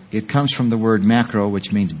 It comes from the word macro,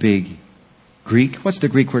 which means big. Greek. What's the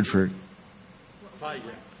Greek word for?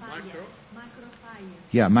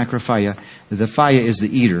 Yeah, macrophagia. The phia is the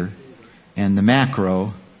eater, and the macro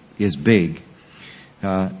is big.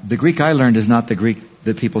 The Greek I learned is not the Greek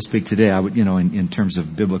that people speak today. I would, in terms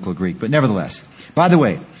of biblical Greek. But nevertheless, by the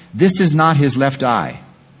way, this is not his left eye.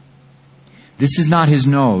 This is not his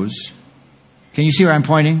nose. Can you see where I'm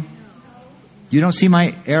pointing? You don't see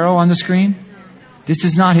my arrow on the screen? This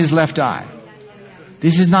is not his left eye.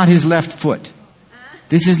 This is not his left foot.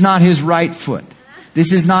 This is not his right foot.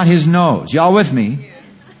 This is not his nose. Y'all with me?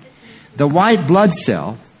 The white blood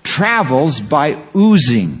cell travels by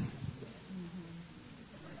oozing.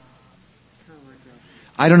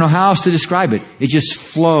 I don't know how else to describe it. It just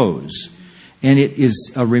flows. And it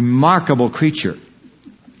is a remarkable creature.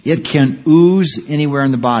 It can ooze anywhere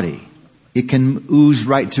in the body. It can ooze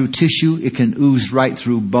right through tissue. It can ooze right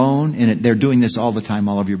through bone. And they're doing this all the time,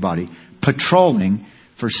 all over your body. Patrolling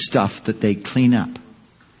for stuff that they clean up.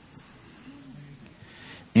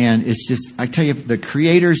 And it's just, I tell you, the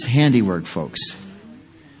Creator's handiwork, folks,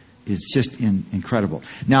 is just incredible.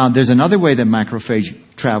 Now, there's another way that macrophage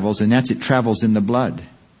travels, and that's it travels in the blood.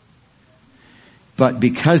 But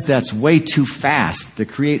because that's way too fast,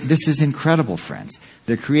 this is incredible, friends.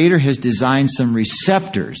 The Creator has designed some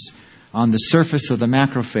receptors on the surface of the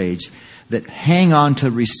macrophage that hang on to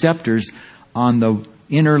receptors on the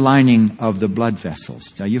inner lining of the blood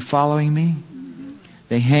vessels. Are you following me?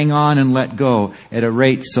 They hang on and let go at a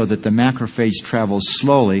rate so that the macrophage travels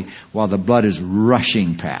slowly while the blood is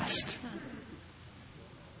rushing past.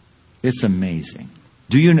 It's amazing.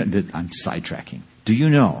 Do you know that I'm sidetracking? Do you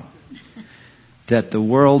know that the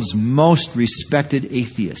world's most respected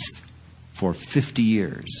atheist for 50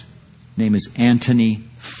 years, name is Antony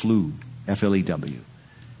Flew, F-L-E-W,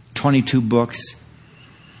 22 books,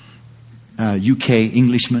 UK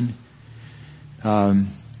Englishman.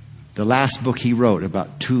 The last book he wrote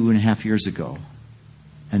about 2.5 years ago,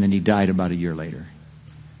 and then he died about a year later.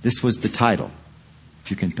 This was the title.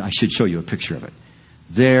 If you can, I should show you a picture of it.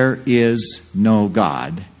 There is no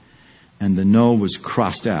God, and the no was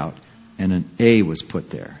crossed out, and an A was put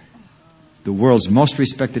there. The world's most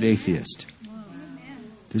respected atheist.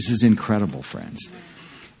 This is incredible, friends.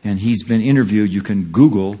 And he's been interviewed. You can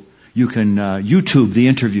Google, you can YouTube the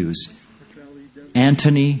interviews.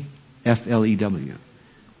 Antony, F-L-E-W.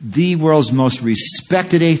 The world's most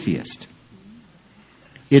respected atheist.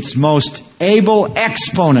 Its most able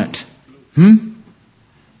exponent. You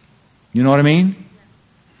know what I mean?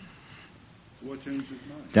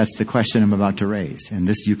 That's the question I'm about to raise. And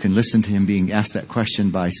this, you can listen to him being asked that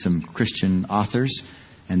question by some Christian authors.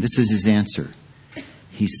 And this is his answer.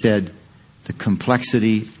 He said, the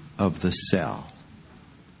complexity of the cell.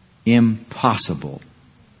 Impossible.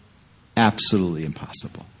 Absolutely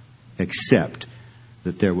impossible. Except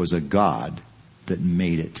that there was a God that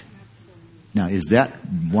made it. Now, is that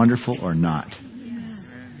wonderful or not?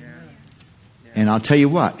 And I'll tell you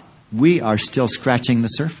what, we are still scratching the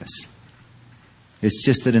surface. It's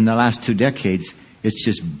just that in the last 2 decades, it's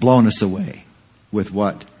just blown us away with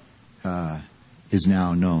what is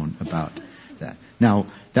now known about that. Now,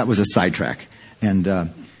 that was a sidetrack. And so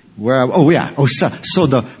the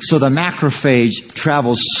macrophage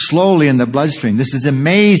travels slowly in the bloodstream. This is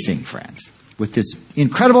amazing, friends, with this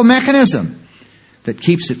incredible mechanism that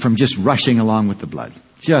keeps it from just rushing along with the blood.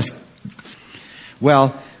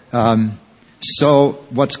 So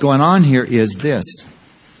what's going on here is this.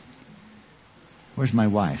 Where's my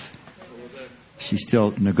wife? She's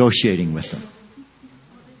still negotiating with them.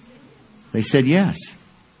 They said yes.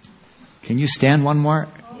 Can you stand one more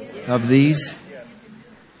of these?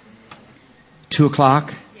 2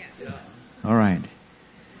 o'clock? All right.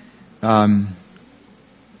 Then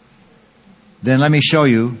let me show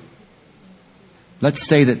you. Let's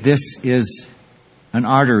say that this is an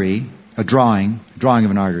artery, a drawing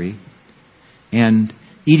of an artery. And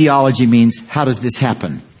etiology means, how does this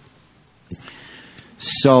happen?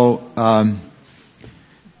 So,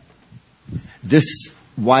 this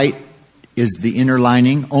white is the inner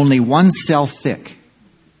lining, only 1 cell thick.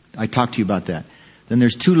 I talked to you about that. Then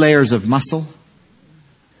there's 2 layers of muscle.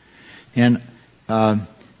 And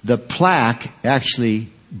the plaque actually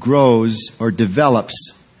grows or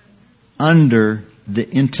develops under the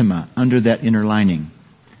intima, under that inner lining,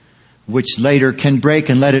 which later can break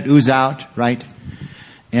and let it ooze out, right?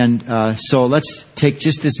 And so let's take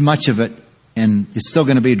just this much of it, and it's still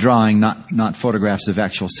going to be a drawing, not photographs of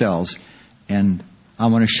actual cells. And I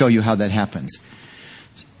want to show you how that happens.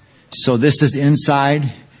 So this is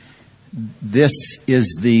inside. This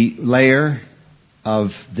is the layer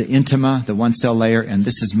of the intima, the one cell layer, and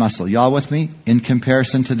this is muscle. Y'all with me? In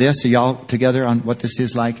comparison to this, are y'all together on what this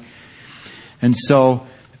is like? And so,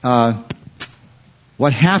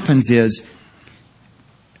 what happens is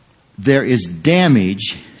there is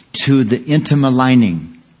damage to the intima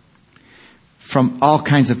lining from all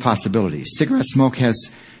kinds of possibilities. Cigarette smoke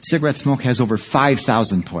has over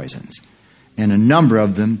 5,000 poisons, and a number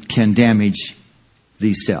of them can damage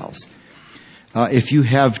these cells. If you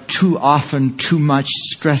have too much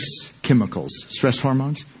stress chemicals, stress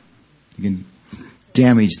hormones, you can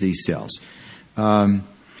damage these cells.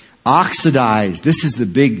 Oxidized. This is the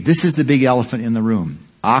big elephant in the room.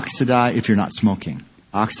 Oxidized, if you're not smoking.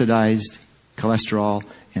 Oxidized cholesterol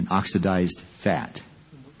and oxidized fat.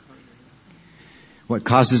 What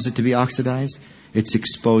causes it to be oxidized? It's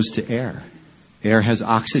exposed to air. Air has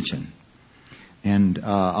oxygen. And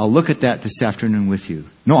I'll look at that this afternoon with you.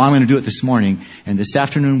 No, I'm going to do it this morning. And this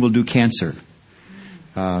afternoon we'll do cancer.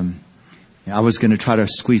 I was going to try to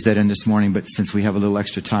squeeze that in this morning, but since we have a little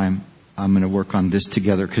extra time, I'm going to work on this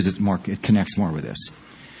together because it connects more with this.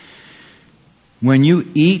 When you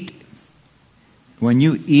eat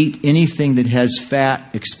anything that has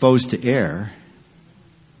fat exposed to air,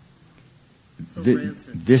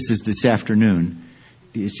 this is this afternoon,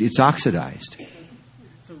 it's oxidized.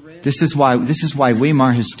 This is why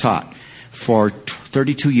Weimar has taught for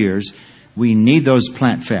 32 years, we need those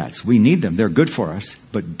plant fats. We need them. They're good for us,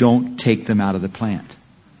 but don't take them out of the plant.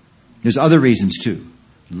 There's other reasons too.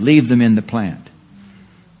 Leave them in the plant.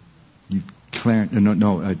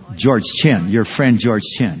 George Chin, your friend George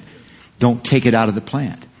Chin. Don't take it out of the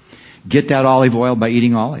plant. Get that olive oil by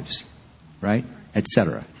eating olives, right?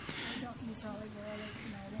 Etc.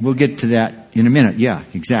 We'll get to that in a minute. Yeah,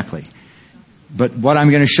 exactly. But what I'm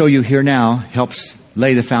going to show you here now helps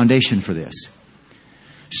lay the foundation for this.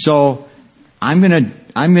 So I'm going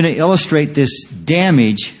to illustrate this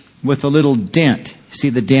damage with a little dent. See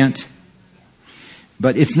the dent?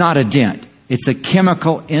 But it's not a dent. It's a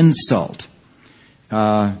chemical insult.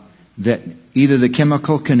 That either the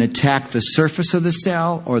chemical can attack the surface of the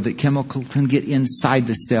cell or the chemical can get inside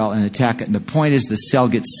the cell and attack it. And the point is the cell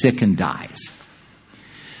gets sick and dies.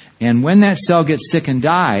 And when that cell gets sick and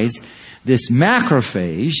dies, this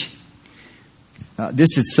macrophage,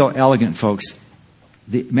 this is so elegant, folks.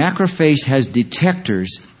 The macrophage has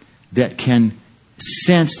detectors that can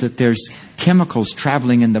sense that there's chemicals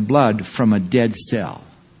traveling in the blood from a dead cell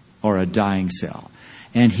or a dying cell.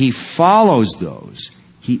 And he follows those.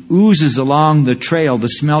 He oozes along the trail, the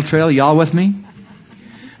smell trail, y'all with me?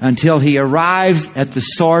 Until he arrives at the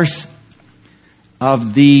source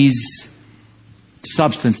of these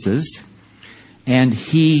substances. And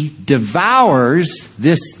he devours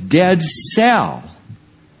this dead cell.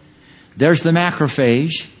 There's the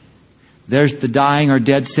macrophage. There's the dying or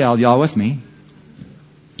dead cell. Y'all with me?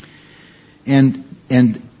 And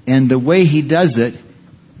the way he does it,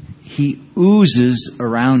 he oozes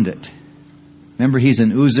around it. Remember, he's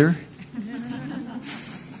an oozer?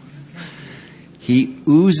 He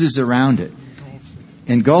oozes around it.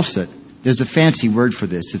 Engulfs it. There's a fancy word for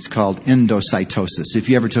this. It's called endocytosis. If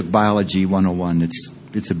you ever took Biology 101,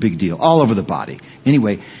 it's a big deal. All over the body.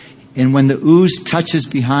 Anyway, and when the ooze touches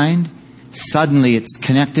behind, suddenly it's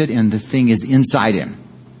connected and the thing is inside him.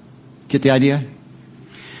 Get the idea?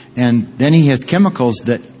 And then he has chemicals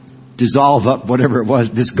that dissolve up whatever it was.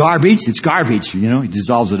 This garbage, it's garbage, he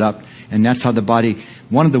dissolves it up. And that's how the body,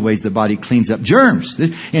 one of the ways the body cleans up germs.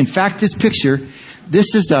 In fact, this picture,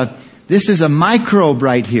 this is a microbe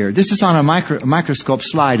right here. This is on a microscope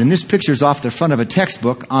slide, and this picture is off the front of a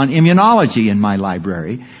textbook on immunology in my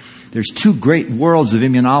library. There's two great worlds of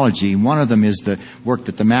immunology. One of them is the work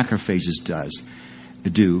that the macrophages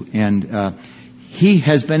do. And he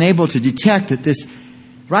has been able to detect that this,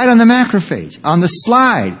 right on the macrophage, on the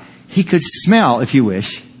slide, he could smell, if you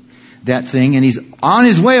wish, that thing, and he's on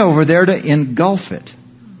his way over there to engulf it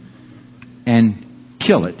and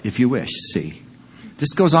kill it, if you wish. See,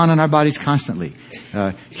 this goes on in our bodies constantly,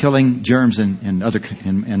 killing germs and other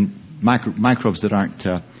microbes that aren't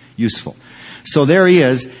useful. So there he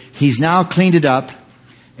is. He's now cleaned it up,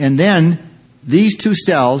 and then these two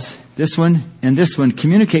cells, this one and this one,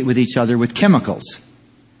 communicate with each other with chemicals,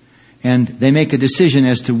 and they make a decision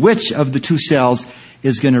as to which of the two cells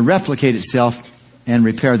is going to replicate itself and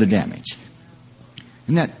repair the damage.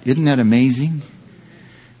 Isn't that amazing?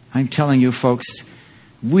 I'm telling you, folks,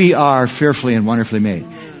 we are fearfully and wonderfully made.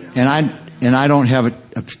 And I don't have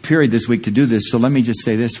a period this week to do this, so let me just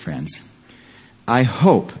say this, friends. I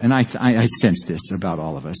hope, and I sense this about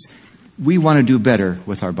all of us, we want to do better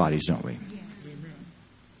with our bodies, don't we?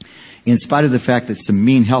 in spite of the fact that some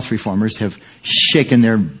mean health reformers have shaken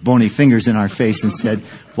their bony fingers in our face and said,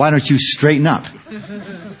 why don't you straighten up?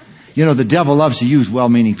 You know, the devil loves to use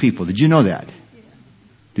well-meaning people. Did you know that?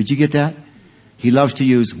 Did you get that? He loves to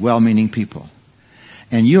use well-meaning people.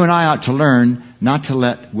 And you and I ought to learn not to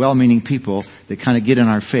let well-meaning people that kind of get in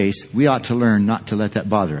our face, we ought to learn not to let that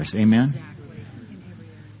bother us. Amen?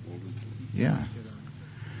 Yeah.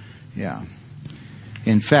 Yeah.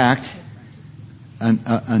 In fact,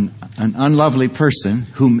 an unlovely person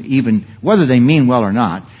whom even, whether they mean well or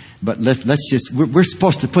not, but we're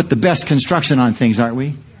supposed to put the best construction on things, aren't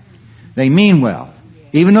we? They mean well,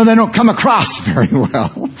 even though they don't come across very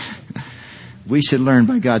well. We should learn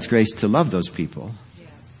by God's grace to love those people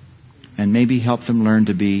and maybe help them learn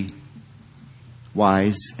to be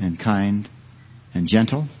wise and kind and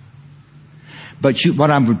gentle. But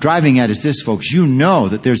what I'm driving at is this, folks. You know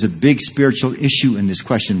that there's a big spiritual issue in this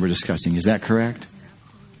question we're discussing. Is that correct?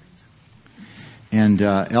 And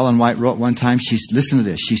Ellen White wrote one time, listen to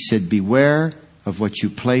this. She said, beware of what you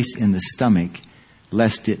place in the stomach,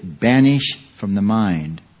 lest it banish from the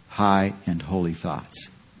mind high and holy thoughts.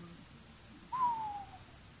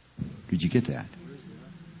 Did you get that?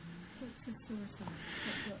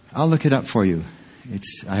 I'll look it up for you.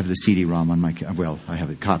 I have the CD-ROM on I have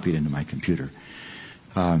it copied into my computer.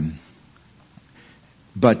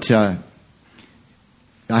 But I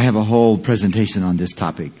have a whole presentation on this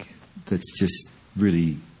topic that's just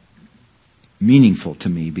really meaningful to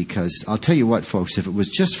me, because I'll tell you what, folks, if it was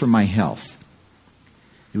just for my health,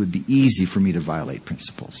 it would be easy for me to violate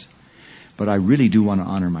principles. But I really do want to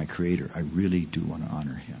honor my Creator. I really do want to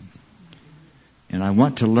honor Him. And I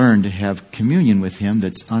want to learn to have communion with Him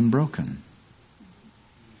that's unbroken.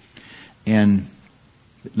 And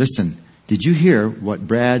listen, did you hear what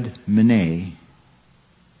Brad Minay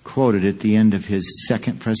quoted at the end of his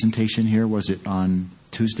second presentation here? Was it on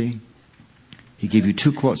Tuesday? He gave you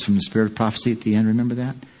 2 quotes from the Spirit of Prophecy at the end, remember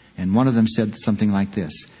that? And one of them said something like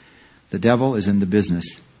this: the devil is in the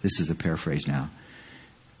business, this is a paraphrase now,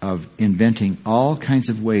 of inventing all kinds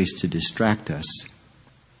of ways to distract us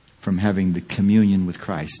from having the communion with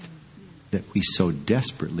Christ that we so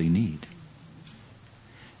desperately need.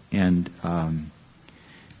 And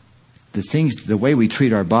the way we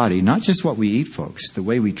treat our body, not just what we eat, folks, the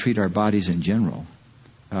way we treat our bodies in general,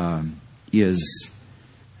 is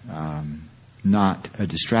not a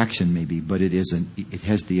distraction maybe, but it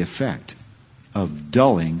has the effect of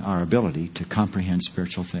dulling our ability to comprehend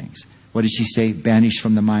spiritual things. What did she say? Banish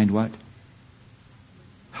from the mind what?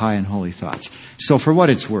 High and holy thoughts. So for what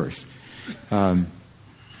it's worth,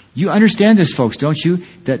 you understand this, folks, don't you?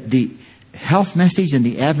 That the health message in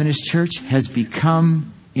the Adventist Church has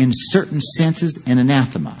become, in certain senses, an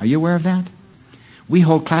anathema. Are you aware of that? We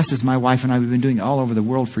hold classes, my wife and I, we've been doing it all over the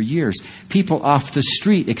world for years. People off the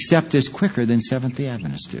street accept this quicker than Seventh-day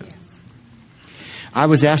Adventists do. I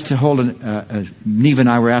was asked to hold Neva and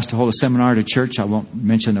I were asked to hold a seminar at a church. I won't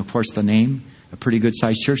mention, of course, the name. A pretty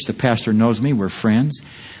good-sized church. The pastor knows me. We're friends.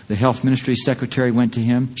 The health ministry secretary went to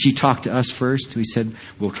him. She talked to us first. We said,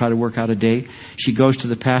 we'll try to work out a day. She goes to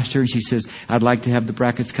the pastor and she says, I'd like to have the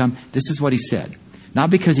Brackets come. This is what he said. Not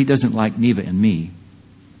because he doesn't like Neva and me.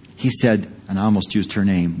 He said, and I almost used her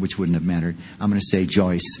name, which wouldn't have mattered. I'm going to say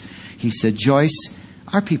Joyce. He said, Joyce,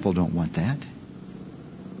 our people don't want that.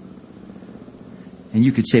 And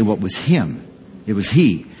you could say, well, it was him. It was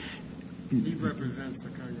he. He represents the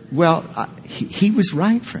congregation. Well, he was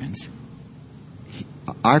right, friends.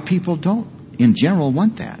 Our people don't, in general,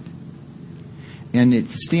 want that. And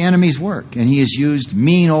it's the enemy's work. And he has used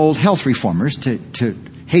mean old health reformers to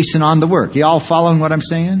hasten on the work. You all following what I'm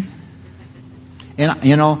saying? And,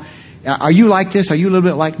 you know, are you like this? Are you a little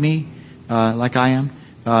bit like me? Like I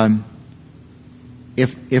am?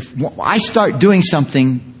 If I start doing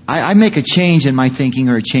something, I make a change in my thinking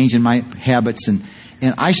or a change in my habits, and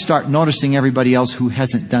I start noticing everybody else who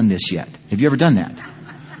hasn't done this yet. Have you ever done that?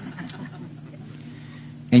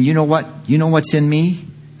 And you know what? You know what's in me?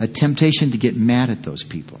 A temptation to get mad at those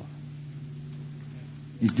people.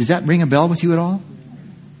 Does that ring a bell with you at all?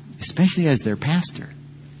 Especially as their pastor.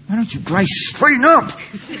 Why don't you guys straighten up?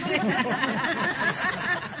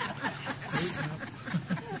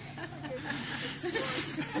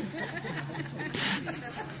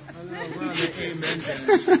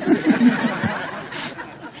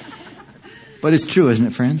 But it's true, isn't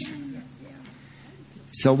it, friends?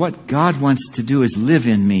 So what God wants to do is live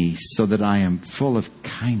in me so that I am full of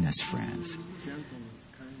kindness, friends.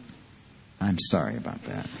 I'm sorry about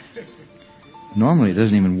that. Normally it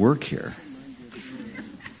doesn't even work here.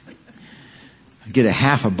 I get a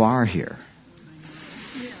half a bar here.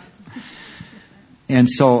 And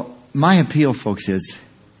so my appeal, folks, is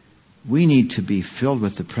we need to be filled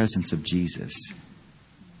with the presence of Jesus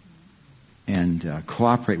and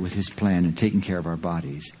cooperate with His plan in taking care of our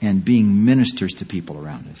bodies and being ministers to people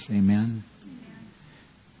around us. Amen?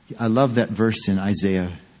 I love that verse in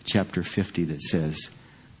Isaiah chapter 50 that says,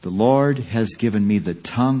 "The Lord has given me the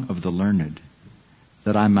tongue of the learned,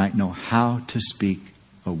 that I might know how to speak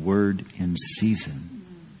a word in season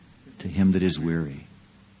to him that is weary."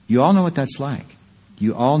 You all know what that's like.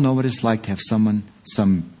 You all know what it's like to have someone,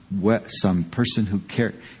 some person who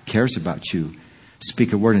cares about you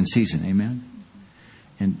speak a word in season. Amen?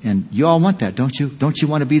 And you all want that, don't you? Don't you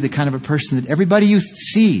want to be the kind of a person that everybody you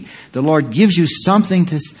see, the Lord gives you something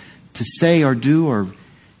to say or do or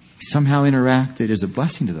somehow interact that is a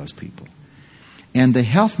blessing to those people. And the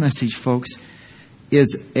health message, folks,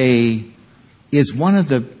 is one of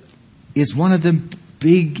the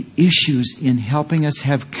big issues in helping us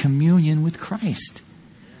have communion with Christ.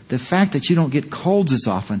 The fact that you don't get colds as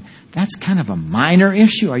often, that's kind of a minor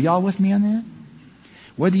issue. Are y'all with me on that?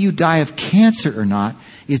 Whether you die of cancer or not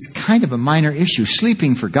is kind of a minor issue.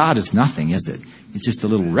 Sleeping for God is nothing, is it? It's just a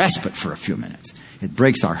little respite for a few minutes. It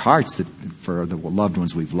breaks our hearts for the loved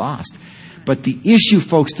ones we've lost. But the issue,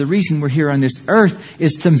 folks, the reason we're here on this earth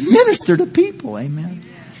is to minister to people. Amen?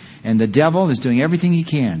 And the devil is doing everything he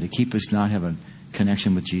can to keep us not having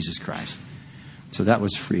connection with Jesus Christ. So that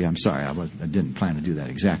was free. I'm sorry. I didn't plan to do that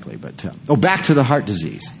exactly. But back to the heart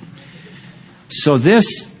disease. So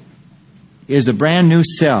this is a brand new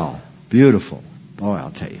cell. Beautiful. Oh, I'll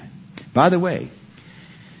tell you. By the way,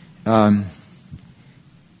 I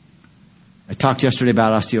talked yesterday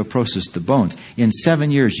about osteoporosis, the bones. In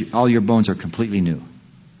 7 years, all your bones are completely new.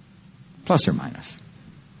 Plus or minus.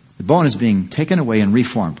 The bone is being taken away and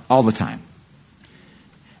reformed all the time.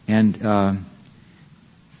 And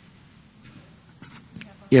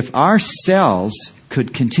if our cells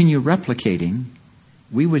could continue replicating,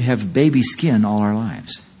 we would have baby skin all our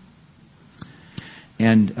lives.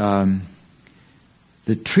 And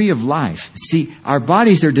the tree of life. See, our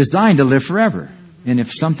bodies are designed to live forever. And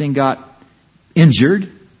if something got injured,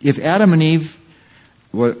 if Adam and Eve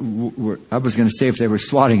were I was going to say if they were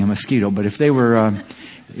swatting a mosquito, but if they were,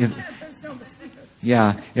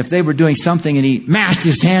 if they were doing something and he mashed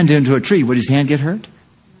his hand into a tree, would his hand get hurt?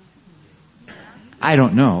 I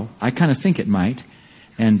don't know. I kind of think it might.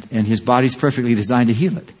 And his body's perfectly designed to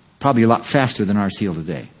heal it. Probably a lot faster than ours heal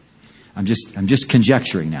today. I'm just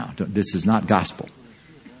conjecturing now. This is not gospel.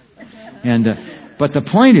 And but the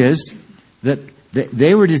point is that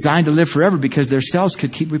they were designed to live forever because their cells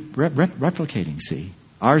could keep replicating. See,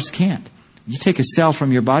 ours can't. You take a cell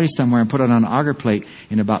from your body somewhere and put it on an agar plate.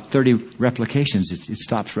 In about 30 replications, it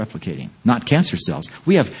stops replicating. Not cancer cells.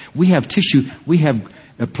 We have tissue. We have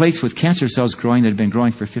plates with cancer cells growing that have been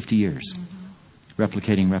growing for 50 years.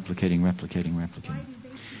 Replicating.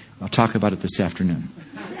 I'll talk about it this afternoon.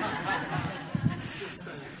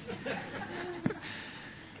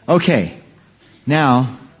 Okay.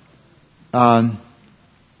 Now,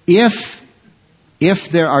 if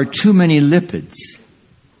there are too many lipids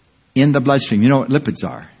in the bloodstream, you know what lipids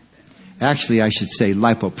are? Actually, I should say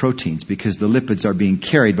lipoproteins, because the lipids are being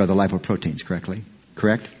carried by the lipoproteins,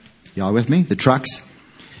 correct? Y'all with me? The trucks?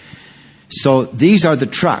 So these are the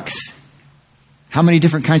trucks. How many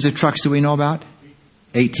different kinds of trucks do we know about?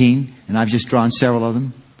 18. And I've just drawn several of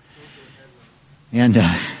them. And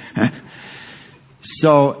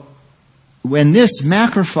so when this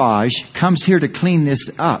macrophage comes here to clean this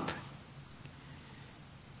up,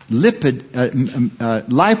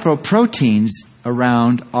 lipoproteins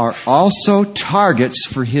around are also targets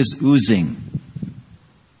for his oozing.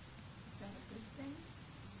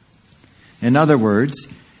 In other words,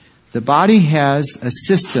 the body has a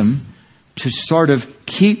system to sort of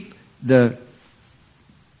keep the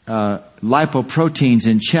lipoproteins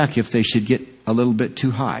in check if they should get a little bit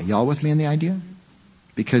too high. Y'all with me in the idea?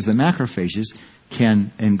 Because the macrophages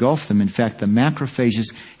can engulf them. In fact, the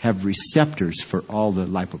macrophages have receptors for all the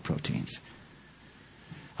lipoproteins.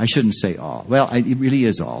 I shouldn't say all. Well, it really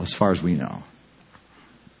is all, as far as we know.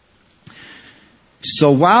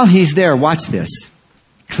 So while he's there, watch this,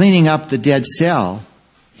 cleaning up the dead cell,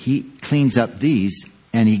 he cleans up these,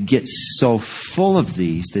 and he gets so full of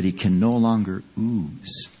these that he can no longer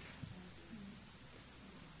ooze.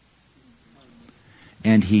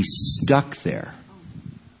 And he's stuck there.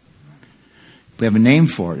 We have a name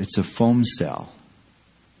for it. It's a foam cell.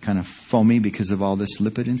 Kind of foamy because of all this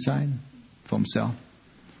lipid inside. Foam cell.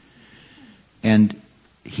 And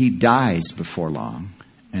he dies before long.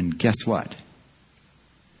 And guess what?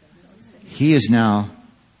 He is now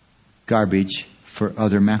garbage for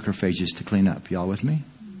other macrophages to clean up. Y'all with me?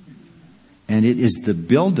 And it is the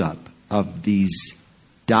buildup of these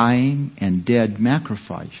dying and dead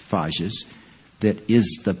macrophages that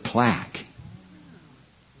is the plaque.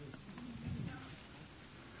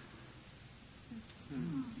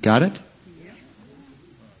 Got it?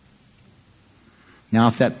 Now,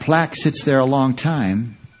 if that plaque sits there a long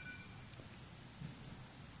time,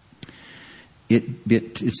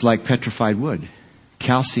 it's like petrified wood.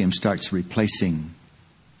 Calcium starts replacing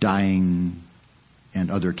dying and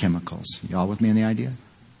other chemicals. Y'all with me on the idea?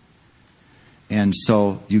 And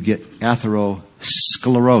so you get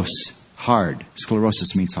atherosclerose, hard.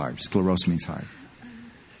 Sclerosis means hard. Sclerose means hard.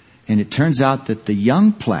 And it turns out that the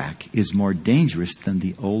young plaque is more dangerous than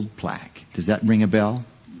the old plaque. Does that ring a bell?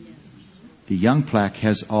 The young plaque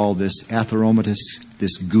has all this atheromatous,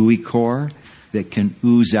 this gooey core that can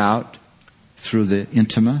ooze out through the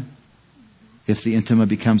intima. If the intima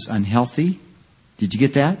becomes unhealthy, did you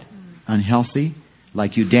get that? Unhealthy,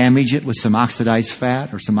 like you damage it with some oxidized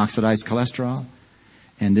fat or some oxidized cholesterol,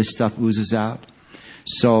 and this stuff oozes out.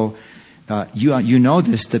 So you know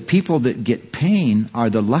this. The people that get pain are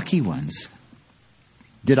the lucky ones.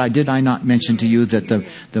 Did I not mention to you that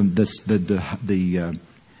the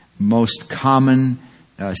most common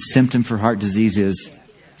symptom for heart disease is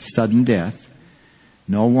sudden death?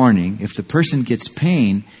 No warning. If the person gets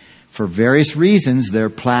pain, for various reasons, their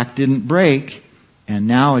plaque didn't break, and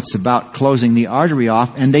now it's about closing the artery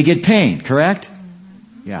off, and they get pain, correct?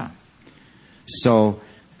 Yeah. So,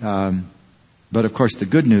 but of course the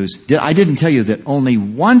good news, I didn't tell you that only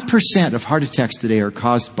 1% of heart attacks today are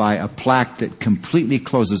caused by a plaque that completely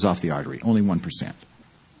closes off the artery. Only 1%.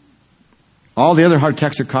 All the other heart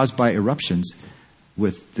attacks are caused by eruptions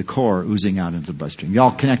with the core oozing out into the bloodstream.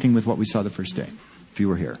 Y'all connecting with what we saw the first day, if you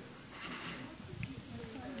were here.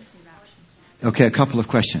 Okay, a couple of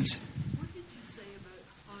questions. What did you say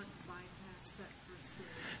about heart bypass that first day?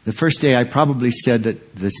 The first day I probably said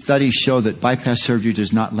that the studies show that bypass surgery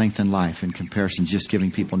does not lengthen life in comparison to just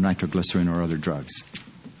giving people nitroglycerin or other drugs.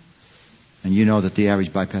 And you know that the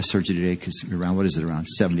average bypass surgery today is around, around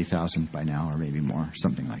 70,000 by now, or maybe more,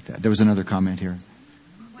 something like that. There was another comment here.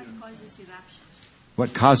 What causes eruption?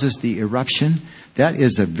 What causes the eruption? That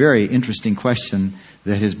is a very interesting question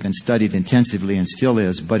that has been studied intensively and still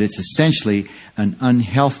is, but it's essentially an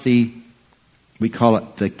unhealthy, we call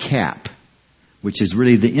it the cap, which is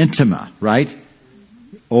really the intima, right?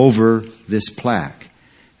 Over this plaque.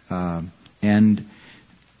 And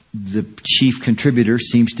the chief contributor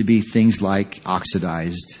seems to be things like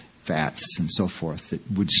oxidized fats and so forth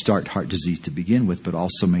that would start heart disease to begin with, but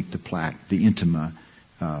also make the plaque, the intima,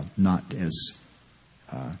 not as,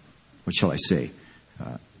 what shall I say?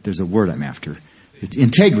 There's a word I'm after. It's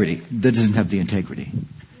integrity. That doesn't have the integrity.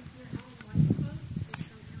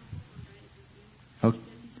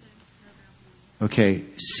 Okay,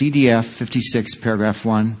 CDF 56, paragraph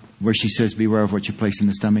 1, where she says, beware of what you place in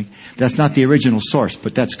the stomach. That's not the original source,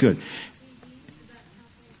 but that's good.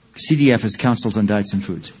 CDF is Councils on Diets and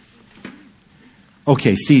Foods.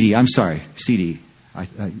 Okay, CD, I'm sorry, CD.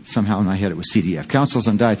 Somehow in my head it was CDF. Councils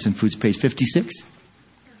on Diets and Foods, page 56,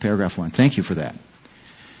 paragraph 1. Thank you for that.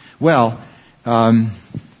 Well,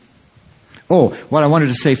 what I wanted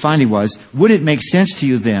to say finally was, would it make sense to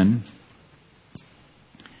you then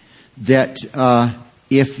that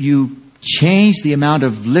if you change the amount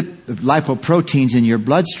of lipoproteins in your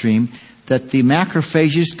bloodstream, that the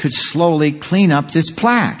macrophages could slowly clean up this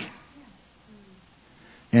plaque?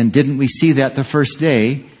 And didn't we see that the first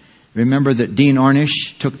day? Remember that Dean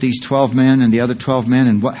Ornish took these 12 men and the other 12 men,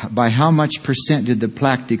 and by how much percent did the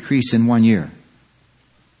plaque decrease in 1 year?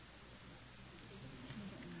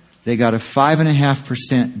 They got a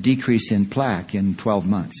 5.5% decrease in plaque in 12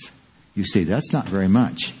 months. You say, that's not very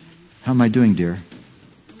much. How am I doing, dear?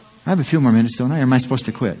 I have a few more minutes, don't I? Or am I supposed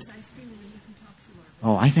to quit?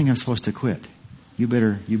 Oh, I think I'm supposed to quit. You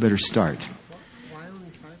better start. Why only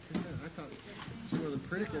 5%? I thought some of the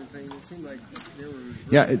critical things, it seemed like they were...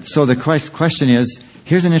 Yeah, so the question is,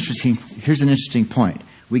 here's an interesting point.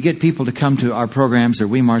 We get people to come to our programs or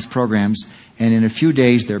WeMars programs, and in a few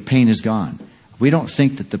days their pain is gone. We don't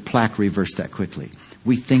think that the plaque reversed that quickly.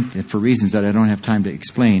 We think that, for reasons that I don't have time to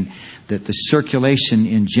explain, that the circulation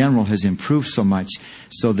in general has improved so much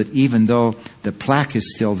so that even though the plaque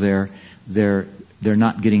is still there, they're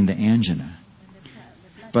not getting the angina.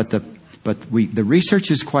 But the research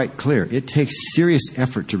is quite clear. It takes serious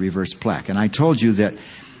effort to reverse plaque. And I told you that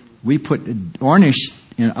we put Ornish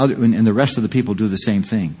and the rest of the people do the same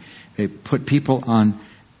thing. They put people on,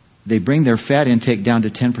 they bring their fat intake down to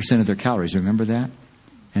 10% of their calories. Remember that?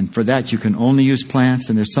 And for that, you can only use plants,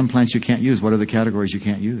 and there's some plants you can't use. What are the categories you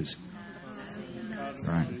can't use?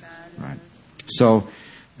 Right. So,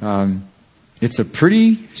 it's a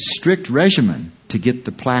pretty strict regimen, to get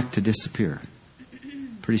the plaque to disappear.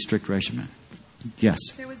 Pretty strict regimen. Yes.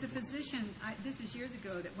 There was a physician, this was years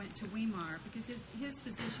ago, that went to Weimar because his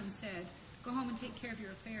physician said, go home and take care of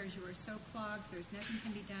your affairs. You are so clogged, there's nothing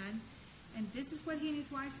can be done. And this is what he and his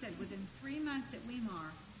wife said. Within 3 months at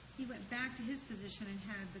Weimar, he went back to his physician and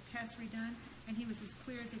had the test redone, and he was as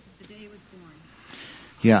clear as if the day he was born.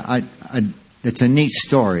 Yeah, it's a neat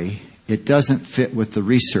story. It doesn't fit with the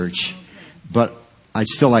research, but I'd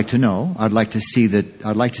still like to know. I'd like to see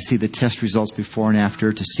the test results before and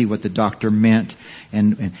after to see what the doctor meant,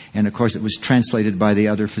 and of course it was translated by the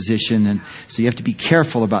other physician, and so you have to be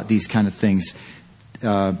careful about these kind of things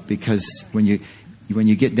because when you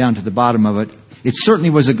get down to the bottom of it, it certainly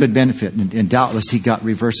was a good benefit, and doubtless he got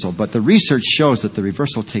reversal. But the research shows that the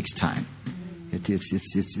reversal takes time.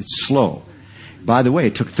 It's slow. By the way,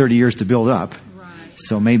 it took 30 years to build up,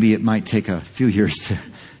 so maybe it might take a few years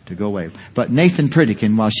to go away. But Nathan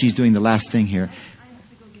Pritikin, while she's doing the last thing here.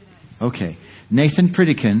 Okay. Nathan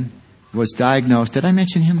Pritikin was diagnosed. Did I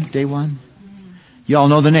mention him day one? You all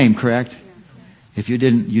know the name, correct? If you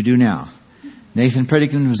didn't, you do now. Nathan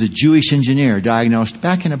Pritikin was a Jewish engineer diagnosed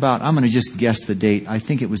back in about, I'm going to just guess the date, I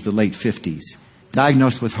think it was the late 50s.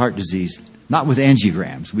 Diagnosed with heart disease, not with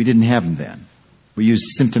angiograms. We didn't have them then. We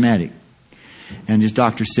used symptomatic. And his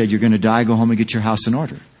doctor said, you're going to die, go home and get your house in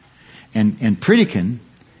order. And Pritikin,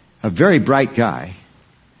 a very bright guy,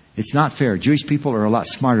 it's not fair. Jewish people are a lot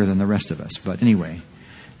smarter than the rest of us. But anyway,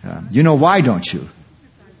 you know why, don't you?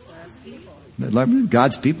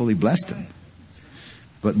 God's people, He blessed them.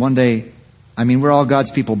 But one day, we're all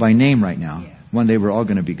God's people by name right now. One day we're all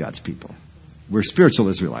going to be God's people. We're spiritual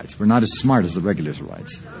Israelites. We're not as smart as the regular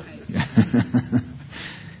Israelites.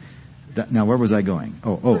 Now, where was I going?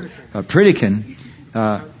 Pritikin,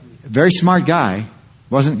 very smart guy,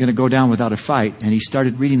 wasn't going to go down without a fight, and he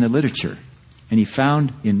started reading the literature. And he found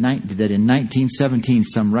that in 1917,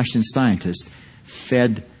 some Russian scientist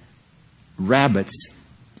fed rabbits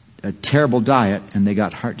a terrible diet, and they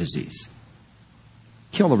got heart disease.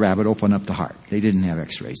 Kill the rabbit, open up the heart. They didn't have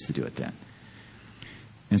x-rays to do it then.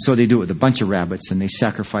 And so they do it with a bunch of rabbits, and they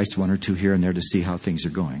sacrifice one or two here and there to see how things are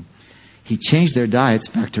going. He changed their diets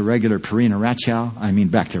back to regular Purina rat chow.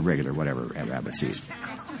 Back to regular whatever rabbits eat.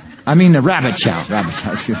 The rabbit chow.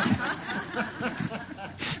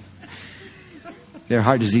 Their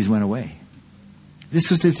heart disease went away.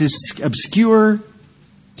 This was this obscure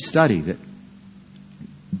study that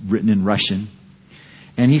written in Russian.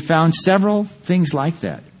 And he found several things like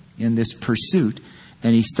that in this pursuit.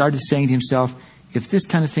 And he started saying to himself, if this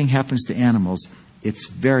kind of thing happens to animals, it's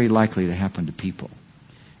very likely to happen to people.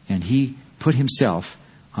 And he put himself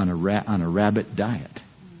on a rabbit diet.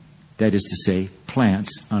 That is to say,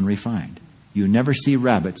 plants unrefined. You never see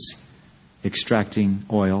rabbits extracting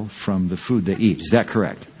oil from the food they eat. Is that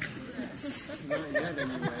correct?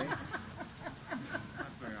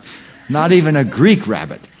 Not even a Greek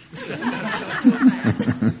rabbit.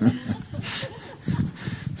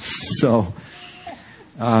 So,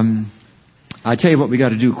 I tell you what we got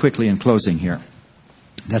to do quickly in closing here.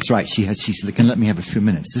 That's right. She can let me have a few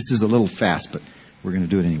minutes. This is a little fast, but we're going to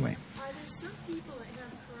do it anyway. Are there some people that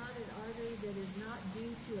have carotid arteries that is not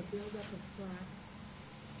due to a buildup of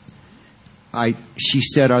plaque? She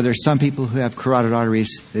said, are there some people who have carotid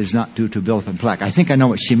arteries that is not due to buildup of plaque? I think I know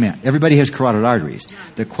what she meant. Everybody has carotid arteries.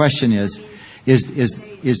 The question is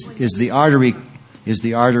the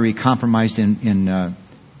artery compromised in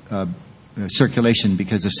circulation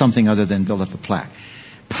because of something other than buildup of plaque?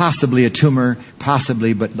 Possibly a tumor,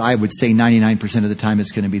 possibly, but I would say 99% of the time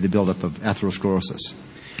it's going to be the buildup of atherosclerosis.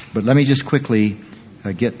 But let me just quickly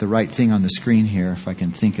get the right thing on the screen here, if I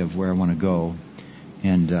can think of where I want to go,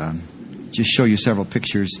 and just show you several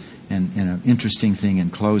pictures and an interesting thing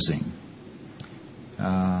in closing.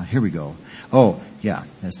 Here we go. Oh, yeah,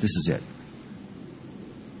 this is it.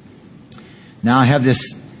 Now I have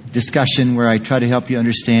this discussion where I try to help you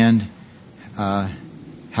understand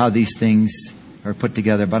how these things are put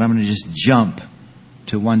together, but I'm going to just jump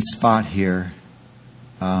to one spot here.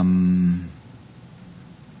 Let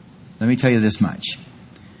me tell you this much.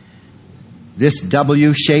 This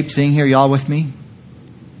W-shaped thing here, y'all with me?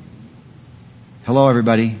 Hello,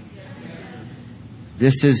 everybody.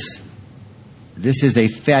 This is a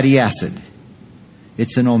fatty acid.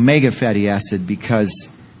 It's an omega fatty acid because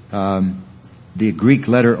the Greek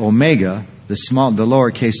letter omega, the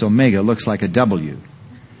lowercase omega, looks like a W.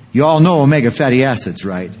 You all know omega fatty acids,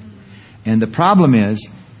 right? And the problem is,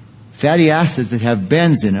 fatty acids that have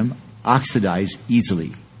bends in them oxidize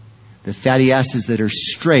easily. The fatty acids that are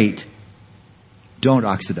straight don't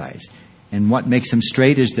oxidize. And what makes them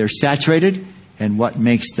straight is they're saturated, and what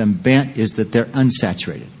makes them bent is that they're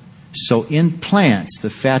unsaturated. So in plants, the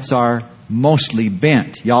fats are mostly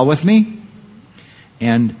bent. Y'all with me?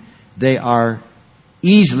 And they are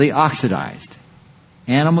easily oxidized.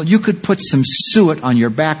 You could put some suet on your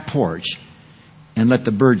back porch and let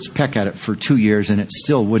the birds peck at it for 2 years, and it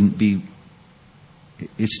still wouldn't be,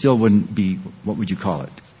 what would you call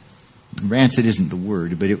it? Rancid isn't the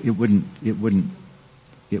word, but it wouldn't,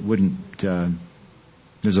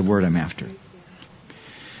 there's a word I'm after.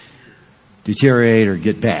 Deteriorate or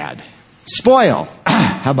get bad. Spoil.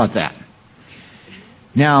 How about that?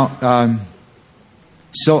 Now,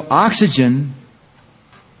 so oxygen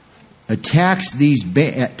attacks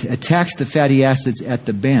the fatty acids at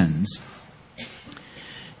the bends,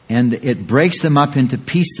 and it breaks them up into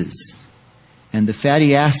pieces. And the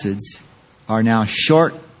fatty acids are now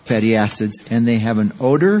short fatty acids, and they have an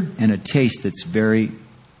odor and a taste that's very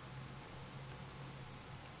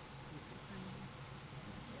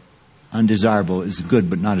undesirable. Is good,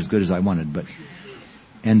 but not as good as I wanted.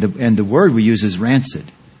 And the word we use is rancid.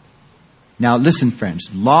 Now listen,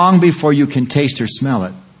 friends. Long before you can taste or smell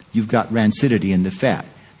it, you've got rancidity in the fat.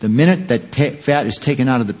 The minute that fat is taken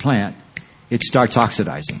out of the plant, it starts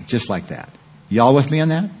oxidizing, just like that. Y'all with me on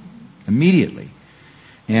that? Immediately.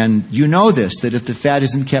 And you know this, that if the fat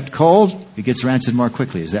isn't kept cold, it gets rancid more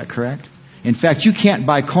quickly. Is that correct? In fact, you can't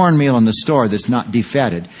buy cornmeal in the store that's not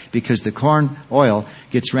defatted, because the corn oil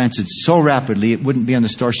gets rancid so rapidly it wouldn't be on the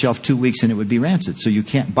store shelf 2 weeks and it would be rancid. So you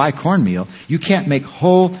can't buy cornmeal. You can't make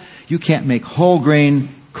whole grain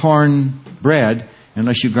corn bread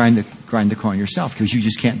unless you grind the corn yourself, because you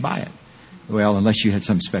just can't buy it. Well, unless you had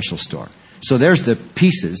some special store. So there's the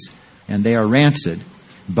pieces, and they are rancid.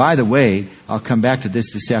 By the way, I'll come back to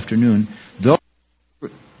this afternoon.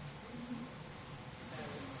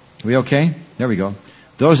 We okay? There we go.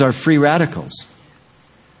 Those are free radicals.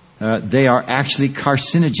 They are actually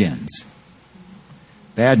carcinogens.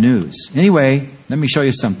 Bad news. Anyway, let me show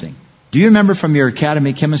you something. Do you remember from your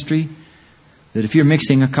academy chemistry that if you're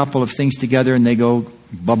mixing a couple of things together and they go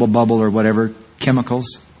bubble or whatever,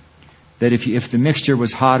 chemicals, that if the mixture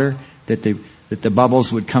was hotter, that the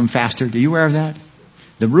bubbles would come faster? Are you aware of that?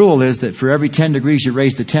 The rule is that for every 10 degrees you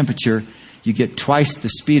raise the temperature, you get twice the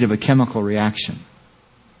speed of a chemical reaction.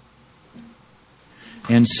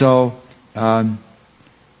 And so,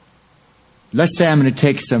 let's say I'm going to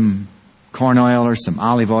take some corn oil or some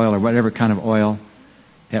olive oil or whatever kind of oil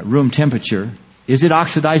at room temperature. Is it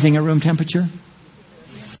oxidizing at room temperature?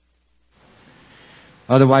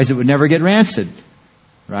 Otherwise it would never get rancid,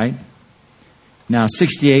 right? Now,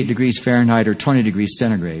 68 degrees Fahrenheit or 20 degrees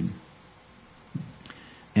centigrade.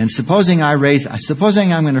 And supposing I'm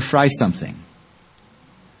going to fry something.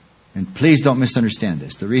 And please don't misunderstand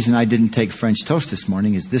this. The reason I didn't take French toast this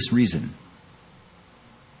morning is this reason.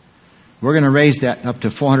 We're going to raise that up to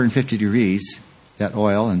 450 degrees, that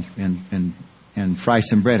oil, and fry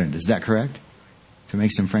some bread in it. Is that correct? To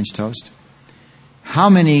make some French toast? How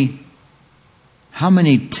many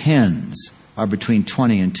tens are between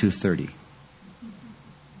 20 and 230?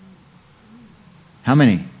 How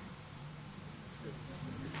many?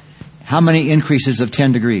 How many increases of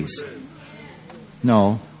 10 degrees?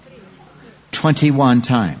 No. 21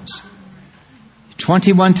 times.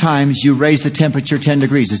 21 times you raise the temperature 10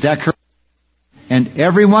 degrees. Is that correct? And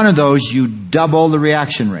every one of those you double the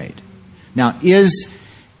reaction rate. Now, is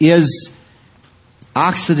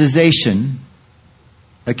oxidization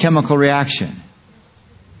a chemical reaction?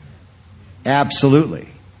 Absolutely.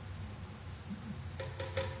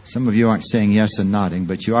 Some of you aren't saying yes and nodding,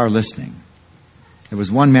 but you are listening. There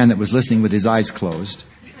was one man that was listening with his eyes closed.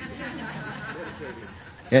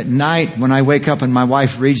 At night, when I wake up and my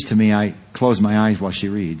wife reads to me, I close my eyes while she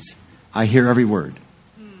reads. I hear every word.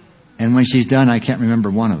 And when she's done, I can't remember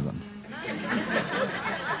one of them.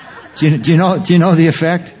 Do you know the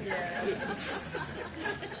effect?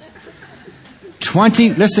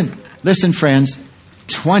 Listen friends,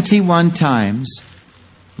 21 times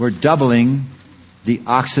we're doubling the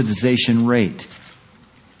oxidization rate.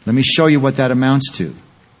 Let me show you what that amounts to.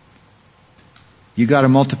 You got to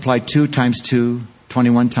multiply 2 times 2,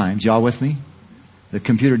 21 times. Y'all with me? The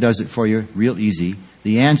computer does it for you real easy.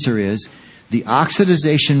 The answer is the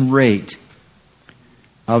oxidization rate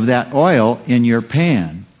of that oil in your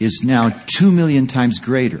pan is now 2 million times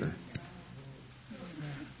greater.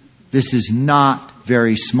 This is not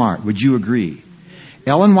very smart. Would you agree?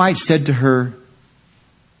 Ellen White said to her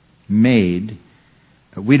maid,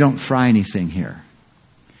 "We don't fry anything here."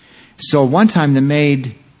 So one time the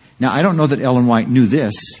maid, now I don't know that Ellen White knew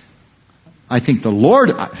this. I think the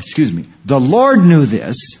Lord knew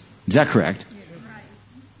this. Is that correct?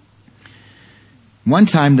 One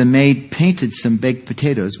time the maid painted some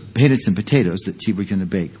potatoes that she was going to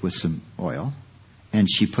bake with some oil, and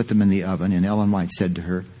she put them in the oven, and Ellen White said to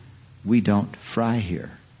her, "We don't fry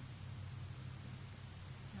here."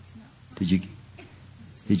 Did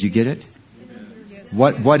you get it?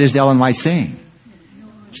 What is Ellen White saying?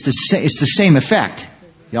 It's the same effect.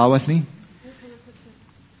 Y'all with me?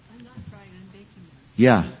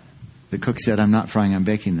 Yeah. The cook said, "I'm not frying, I'm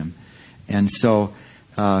baking them." And so,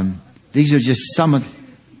 these are just some of...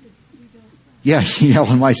 Yeah,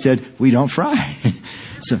 Ellen White said, "We don't fry."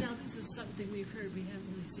 So, this is something we've heard. We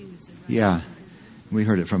haven't really seen it. yeah, we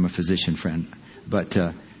heard it from a physician friend. But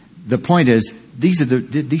the point is, this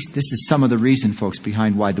is some of the reason, folks,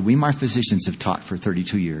 behind why the Weimar physicians have taught for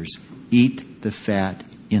 32 years. Eat the fat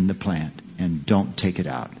in the plant and don't take it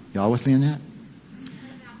out. Y'all with me on that?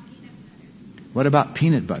 What about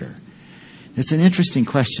peanut butter? It's an interesting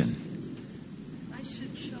question. I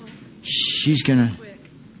should show She's going to... quick,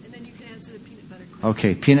 and then you can answer the peanut butter question.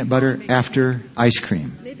 Okay, peanut butter after ice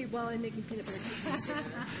cream. Maybe while I'm making peanut butter cookies.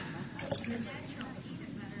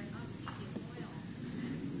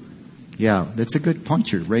 Yeah, that's a good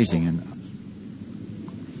point you're raising. And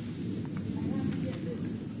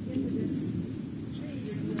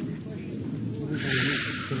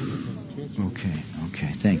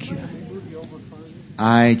okay, thank you.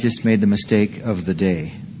 I just made the mistake of the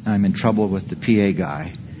day. I'm in trouble with the PA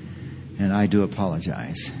guy, and I do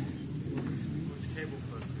apologize.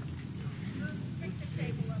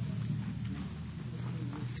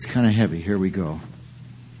 It's kind of heavy. Here we go.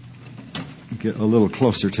 Get a little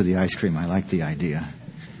closer to the ice cream. I like the idea.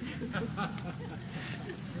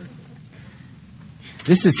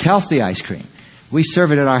 This is healthy ice cream. We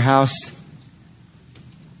serve it at our house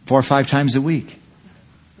 4 or 5 times a week.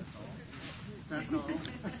 That's all.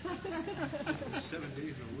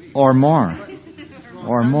 Or more.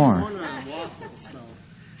 Or more. Corn on waffles, so.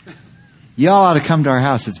 Y'all ought to come to our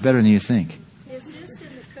house. It's better than you think. Is this in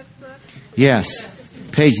the cookbook? Yes.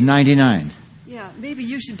 Page 99. Yeah, maybe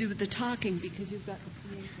you should do the talking because you've got the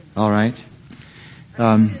creation. All right.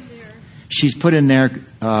 She's put in there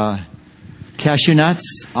cashew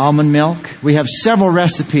nuts, almond milk. We have several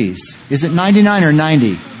recipes. Is it 99 or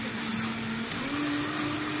 90?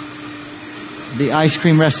 The ice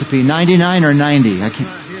cream recipe, 99 or 90? I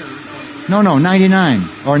can't. No, 99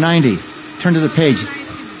 or 90. Turn to the page.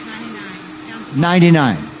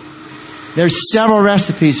 99. There's several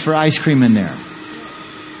recipes for ice cream in there.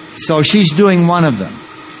 So she's doing one of them.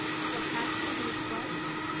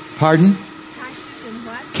 Pardon? Cashews and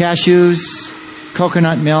what? Cashews,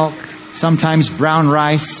 coconut milk, sometimes brown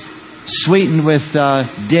rice, sweetened with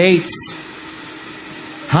dates,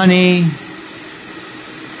 honey,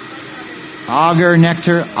 agar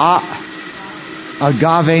nectar,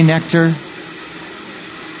 agave nectar.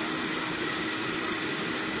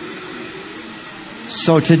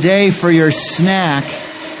 So today for your snack,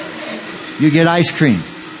 you get ice cream.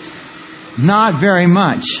 Not very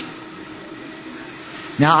much.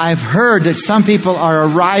 Now I've heard that some people are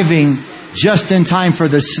arriving just in time for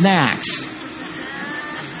the snacks.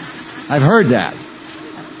 I've heard that.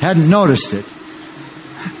 Hadn't noticed it.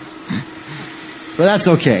 But that's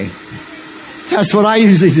okay. That's what I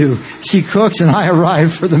usually do. She cooks and I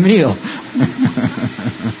arrive for the meal.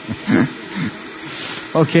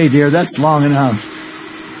 Okay, dear, that's long enough.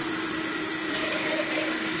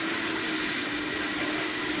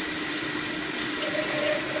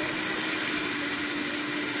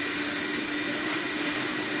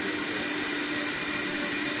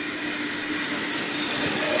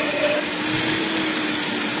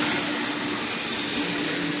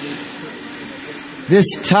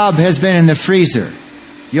 This tub has been in the freezer.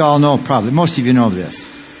 You all know probably. Most of you know this.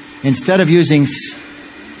 Instead of using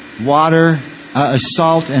water,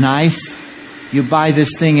 salt and ice, you buy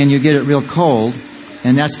this thing and you get it real cold.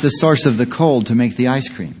 And that's the source of the cold to make the ice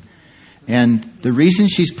cream. And the reason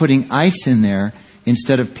she's putting ice in there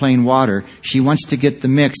instead of plain water, she wants to get the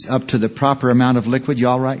mix up to the proper amount of liquid. You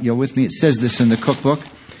all right? You with me? It says this in the cookbook.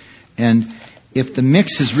 And if the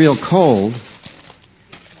mix is real cold,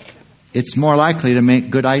 it's more likely to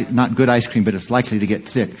make not good ice cream, but it's likely to get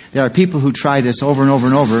thick. There are people who try this over and over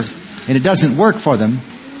and over, and it doesn't work for them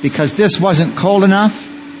because this wasn't cold enough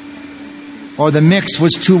or the mix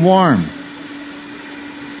was too warm.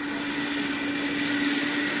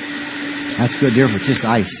 That's good, dear, for just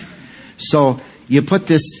ice. So you put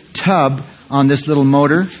this tub on this little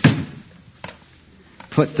motor,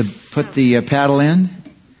 put the paddle in,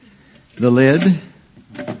 the lid,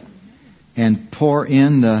 and pour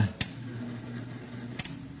in the...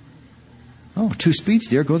 Oh, 2 speeds,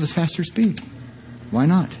 dear. Go this faster speed. Why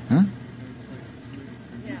not? Huh?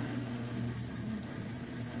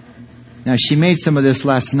 Now, she made some of this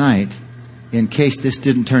last night in case this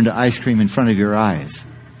didn't turn to ice cream in front of your eyes.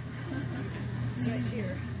 It's right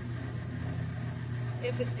here.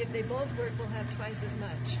 If they both work, we'll have twice as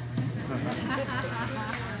much.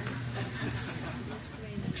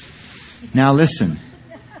 Now, listen.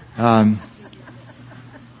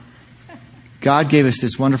 God gave us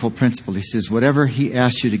this wonderful principle. He says, whatever He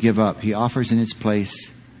asks you to give up, He offers in its place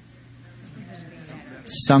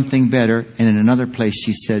something better. And in another place,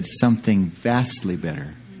 she said something vastly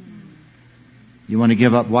better. You want to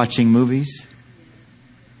give up watching movies?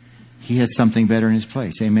 He has something better in His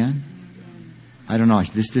place. Amen? I don't know.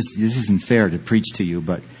 This isn't fair to preach to you,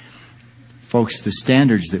 but folks, the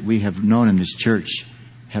standards that we have known in this church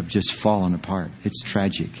have just fallen apart. It's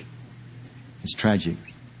tragic. It's tragic.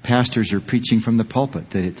 Pastors are preaching from the pulpit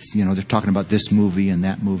that it's, they're talking about this movie and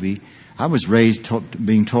that movie. I was raised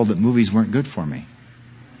being told that movies weren't good for me.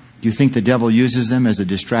 Do you think the devil uses them as a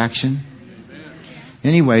distraction?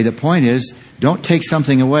 Anyway, the point is, don't take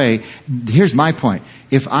something away. Here's my point.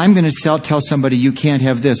 If I'm going to tell somebody you can't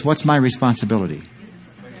have this, what's my responsibility?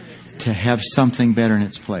 To have something better in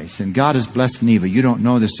its place. And God has blessed Neva. You don't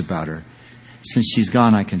know this about her. Since she's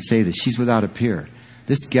gone, I can say this. She's without a peer.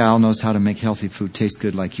 This gal knows how to make healthy food taste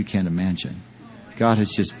good like you can't imagine. God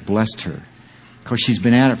has just blessed her. Of course, she's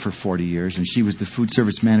been at it for 40 years, and she was the food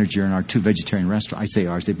service manager in our 2 vegetarian restaurants. I say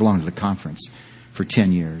ours. They belong to the conference for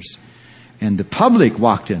 10 years. And the public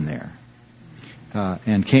walked in there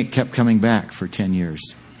and kept coming back for 10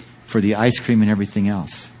 years for the ice cream and everything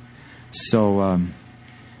else. So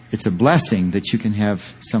it's a blessing that you can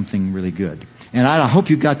have something really good. And I hope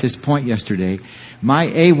you got this point yesterday. My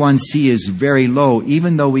A1C is very low,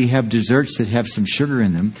 even though we have desserts that have some sugar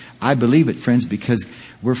in them. I believe it, friends, because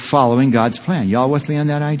we're following God's plan. Y'all with me on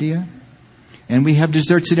that idea? And we have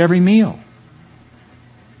desserts at every meal.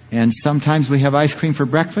 And sometimes we have ice cream for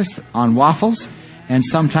breakfast on waffles. And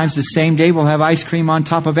sometimes the same day we'll have ice cream on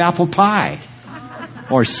top of apple pie.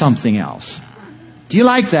 Or something else. Do you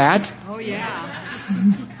like that? Oh, yeah.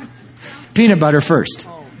 Peanut butter first.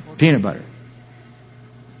 Peanut butter.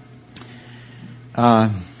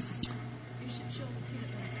 I'm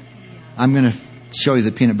going to show you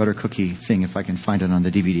the peanut butter cookie thing if I can find it on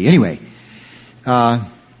the DVD. Anyway,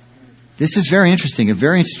 this is very interesting, a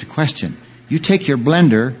very interesting question. You take your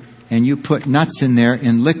blender and you put nuts in there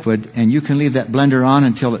in liquid, and you can leave that blender on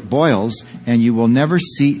until it boils, and you will never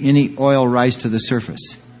see any oil rise to the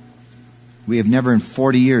surface. We have never in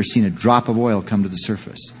 40 years seen a drop of oil come to the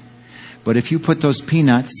surface. But if you put those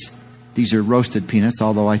peanuts, these are roasted peanuts,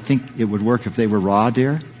 although I think it would work if they were raw,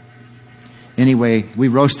 dear. Anyway, we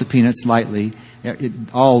roast the peanuts lightly.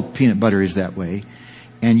 All peanut butter is that way.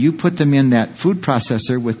 And you put them in that food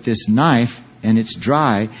processor with this knife, and it's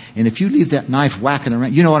dry. And if you leave that knife whacking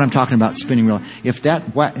around, you know what I'm talking about, spinning wheel. If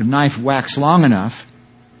that knife whacks long enough,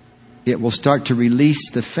 it will start to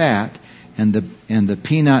release the fat, and the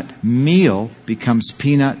peanut meal becomes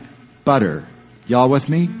peanut butter. Y'all with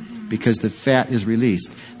me? Because the fat is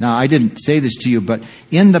released. Now, I didn't say this to you, but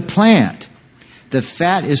in the plant, the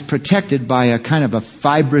fat is protected by a kind of a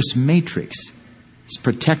fibrous matrix. It's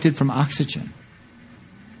protected from oxygen.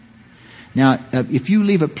 Now, if you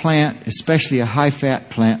leave a plant, especially a high-fat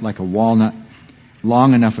plant like a walnut,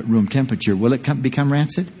 long enough at room temperature, will it become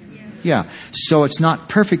rancid? Yes. Yeah. So it's not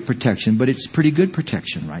perfect protection, but it's pretty good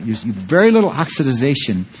protection, right? You very little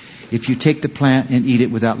oxidization if you take the plant and eat it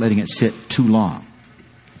without letting it sit too long.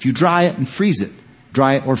 If you dry it and freeze it,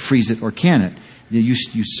 dry it or freeze it or can it, you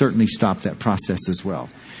certainly stop that process as well.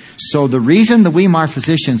 So the reason the Weimar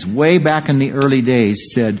physicians way back in the early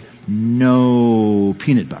days said no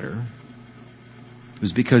peanut butter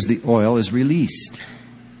was because the oil is released.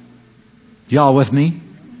 Y'all with me?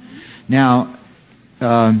 Now,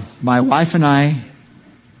 my wife and I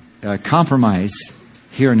compromise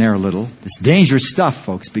here and there a little. It's dangerous stuff,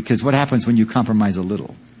 folks, because what happens when you compromise a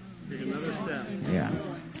little? Yeah.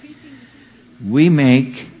 We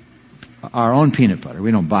make our own peanut butter.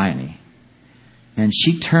 We don't buy any. And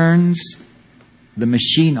she turns the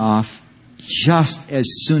machine off just as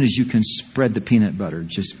soon as you can spread the peanut butter,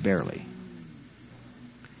 just barely.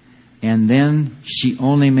 And then she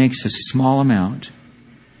only makes a small amount,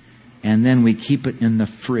 and then we keep it in the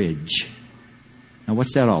fridge. Now,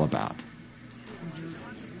 what's that all about?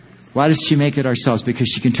 Why does she make it ourselves? Because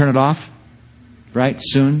she can turn it off, right?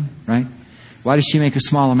 Soon, right? Why does she make a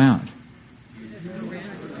small amount?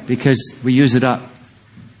 Because we use it up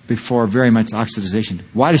before very much oxidization.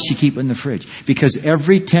 Why does she keep it in the fridge? Because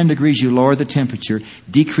every 10 degrees you lower the temperature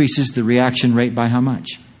decreases the reaction rate by how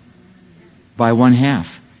much? By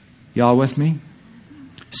 1/2. Y'all with me?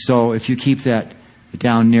 So if you keep that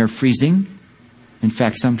down near freezing, In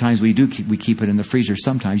fact, sometimes we keep it in the freezer.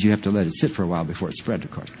 Sometimes you have to let it sit for a while before it's spread,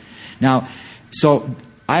 of course. Now, so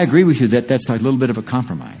I agree with you that that's a little bit of a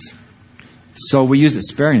compromise. So we use it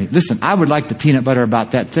sparingly. Listen, I would like the peanut butter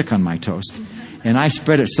about that thick on my toast. And I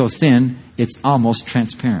spread it so thin, it's almost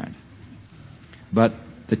transparent. But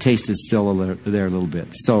the taste is still there a little bit.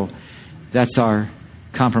 So that's our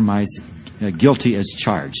compromise. Guilty as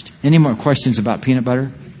charged. Any more questions about peanut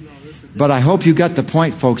butter? But I hope you got the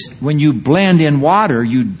point, folks. When you blend in water,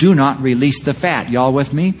 you do not release the fat. Y'all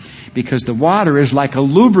with me? Because the water is like a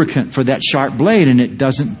lubricant for that sharp blade, and it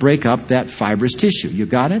doesn't break up that fibrous tissue. You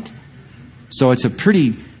got it? So it's a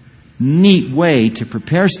pretty neat way to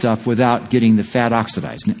prepare stuff without getting the fat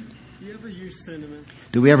oxidized. Do you ever use cinnamon?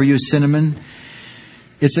 Do we ever use cinnamon?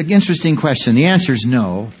 It's an interesting question. The answer is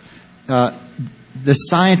no. The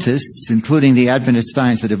scientists, including the Adventist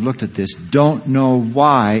science that have looked at this, don't know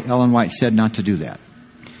why Ellen White said not to do that.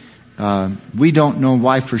 We don't know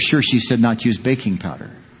why for sure she said not to use baking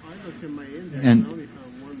powder. I looked in my index and only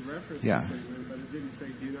found one reference to cinnamon, but it didn't say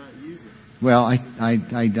do not use it. Well, I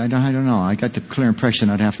don't know. I got the clear impression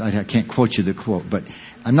I can't quote you the quote, but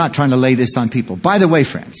I'm not trying to lay this on people. By the way,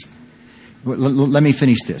 friends, let me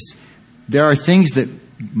finish this. There are things that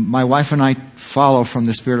my wife and I follow from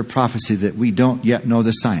the spirit of prophecy that we don't yet know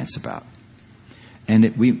the science about. And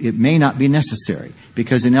it may not be necessary.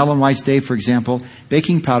 Because in Ellen White's day, for example,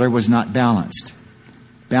 baking powder was not balanced.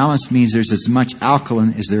 Balanced means there's as much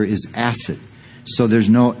alkaline as there is acid. So there's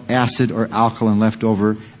no acid or alkaline left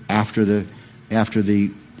over after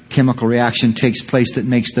the chemical reaction takes place that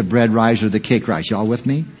makes the bread rise or the cake rise. Y'all with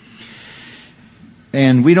me?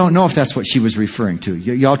 And we don't know if that's what she was referring to.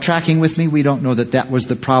 Y'all tracking with me? We don't know that was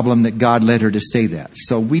the problem that God led her to say that.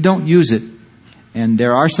 So we don't use it. And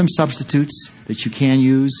there are some substitutes that you can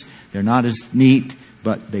use. They're not as neat,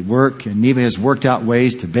 but they work. And Neva has worked out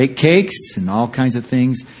ways to bake cakes and all kinds of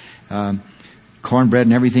things, cornbread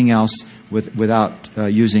and everything else without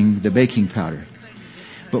using the baking powder.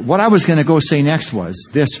 But what I was going to go say next was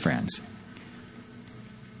this, friends.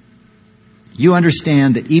 You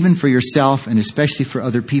understand that even for yourself and especially for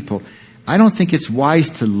other people, I don't think it's wise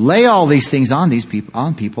to lay all these things on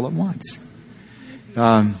people at once.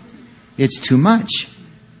 It's too much.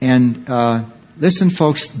 And listen,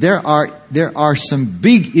 folks, there are some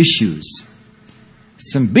big issues,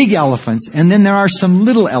 some big elephants, and then there are some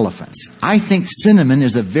little elephants. I think cinnamon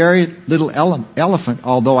is a very little elephant,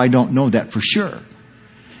 although I don't know that for sure.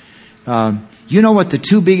 You know what the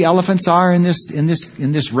two big elephants are in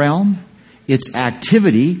this realm? It's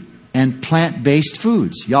activity and plant-based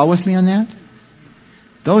foods. Y'all with me on that?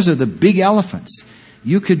 Those are the big elephants.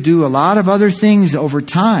 You could do a lot of other things over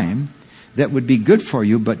time that would be good for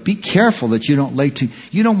you, but be careful that you don't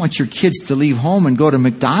you don't want your kids to leave home and go to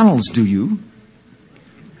McDonald's, do you?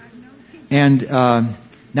 And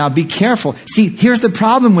now be careful. See, here's the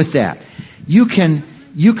problem with that. You can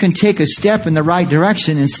take a step in the right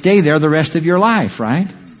direction and stay there the rest of your life, right?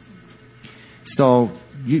 So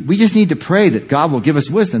we just need to pray that God will give us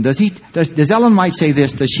wisdom. Does Ellen White say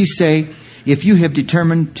this? Does she say, if you have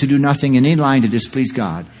determined to do nothing in any line to displease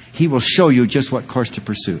God, He will show you just what course to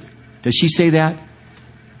pursue? Does she say that?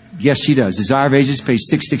 Yes, she does. Desire of Ages, page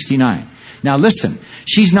 669. Now listen,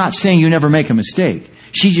 she's not saying you never make a mistake.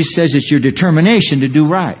 She just says it's your determination to do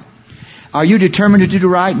right. Are you determined to do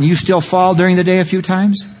right and you still fall during the day a few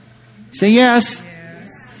times? Say yes.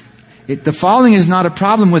 The falling is not a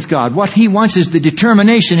problem with God. What He wants is the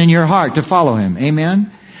determination in your heart to follow Him.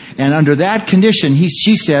 Amen? And under that condition,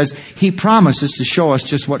 she says, He promises to show us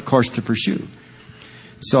just what course to pursue.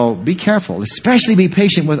 So be careful. Especially be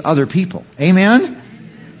patient with other people. Amen?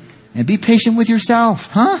 And be patient with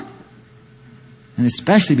yourself. Huh? And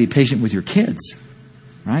especially be patient with your kids.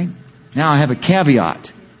 Right? Now I have a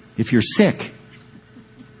caveat. If you're sick,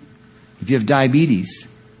 if you have diabetes,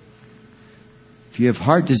 if you have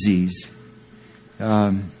heart disease,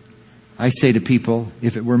 I say to people,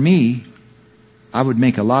 if it were me, I would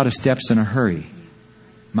make a lot of steps in a hurry.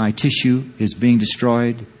 My tissue is being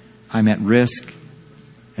destroyed. I'm at risk,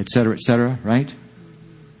 etc., right?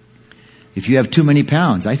 If you have too many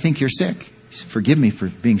pounds, I think you're sick. Forgive me for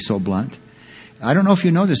being so blunt. I don't know if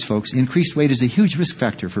you know this, folks. Increased weight is a huge risk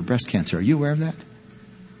factor for breast cancer. Are you aware of that?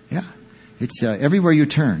 Yeah. It's everywhere you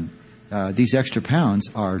turn. These extra pounds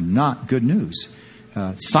are not good news.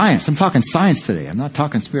 Science. I'm talking science today. I'm not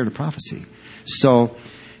talking spirit of prophecy. So,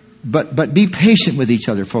 but be patient with each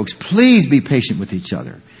other, folks. Please be patient with each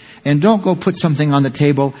other. And don't go put something on the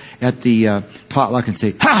table at the potluck and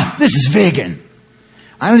say, "Ha! This is vegan."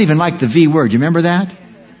 I don't even like the V word. You remember that?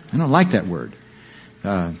 I don't like that word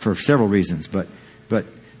for several reasons. But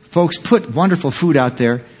folks, put wonderful food out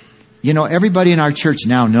there. You know, everybody in our church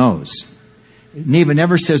now knows. Neva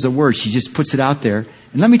never says a word. She just puts it out there.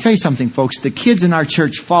 And let me tell you something, folks. The kids in our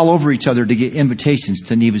church fall over each other to get invitations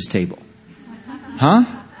to Neva's table. Huh?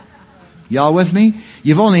 Y'all with me?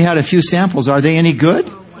 You've only had a few samples. Are they any good?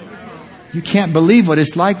 You can't believe what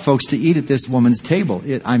it's like, folks, to eat at this woman's table.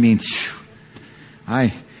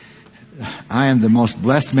 I am the most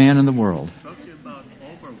blessed man in the world. Talking about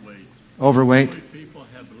overweight. Overweight? People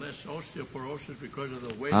have less osteoporosis because of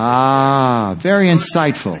the weight. Ah, very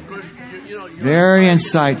insightful. Because, Very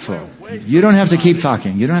insightful. You don't have to keep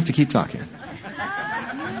talking. You don't have to keep talking.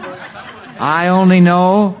 I only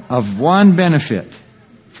know of one benefit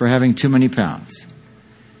for having too many pounds.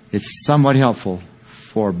 It's somewhat helpful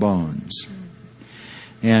for bones.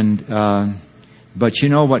 And but you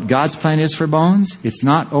know what God's plan is for bones? It's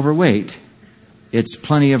not overweight. It's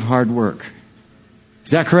plenty of hard work.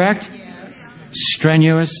 Is that correct? Yes.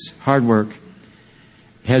 Strenuous hard work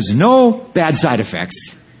has no bad side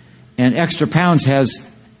effects, and extra pounds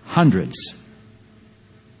has hundreds.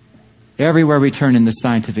 Everywhere we turn in the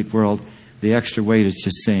scientific world, the extra weight is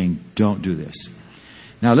just saying, don't do this.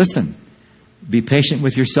 Now listen, be patient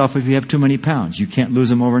with yourself if you have too many pounds. You can't lose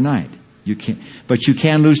them overnight. But you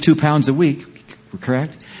can lose 2 pounds a week,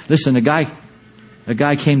 correct? Listen, a guy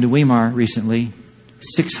came to Weimar recently,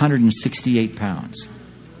 668 pounds.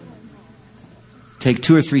 Take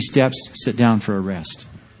 2 or 3 steps, sit down for a rest.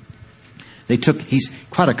 He's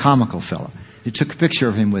quite a comical fellow. They took a picture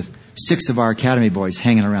of him with 6 of our academy boys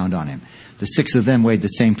hanging around on him. The 6 of them weighed the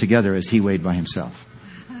same together as he weighed by himself.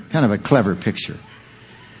 Kind of a clever picture.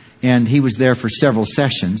 And he was there for several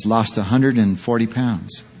sessions, lost 140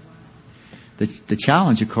 pounds. The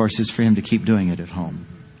challenge, of course, is for him to keep doing it at home.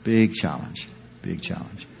 Big challenge. Big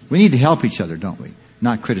challenge. We need to help each other, don't we?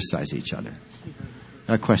 Not criticize each other.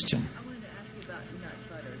 A question. I wanted to ask you about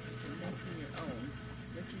nut butters. If you're making your own,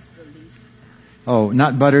 which is the least? Oh,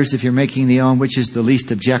 nut butters, if you're making the own, which is the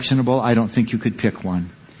least objectionable? I don't think you could pick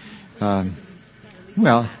one.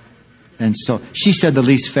 And so she said the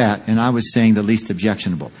least fat, and I was saying the least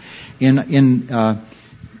objectionable.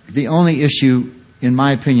 The only issue, in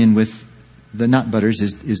my opinion, with the nut butters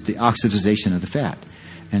is the oxidization of the fat.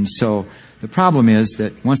 And so the problem is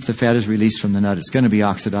that once the fat is released from the nut, it's going to be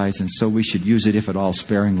oxidized, and so we should use it, if at all,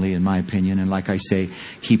 sparingly, in my opinion. And like I say,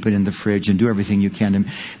 keep it in the fridge and do everything you can to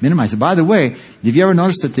minimize it. By the way, have you ever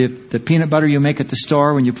noticed that the peanut butter you make at the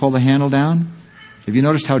store, when you pull the handle down, have you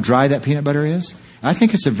noticed how dry that peanut butter is? I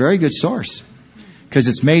think it's a very good source because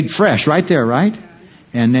it's made fresh right there, right?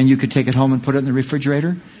 And then you could take it home and put it in the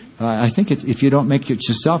refrigerator. I think if you don't make it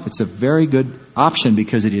yourself, it's a very good option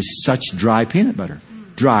because it is such dry peanut butter.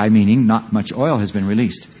 Dry meaning not much oil has been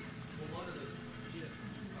released. A lot of the peanuts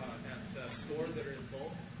at the store that are in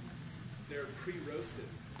bulk, they're pre-roasted.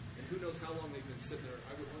 And who knows how long they've been sitting there.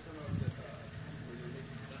 One time I was at where they were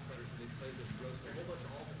making nut butters, and they tell you to roast a whole bunch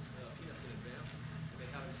of peanuts in advance. And they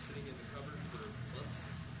have them sitting in the cupboard for months.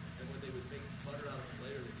 And when they would make butter out of them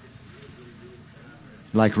later, they taste really, really, really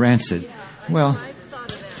bad. Like rancid. Well, I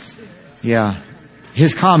thought of that too. yeah.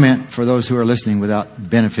 His comment, for those who are listening without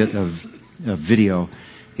benefit of video,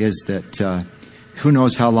 is that who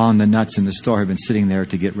knows how long the nuts in the store have been sitting there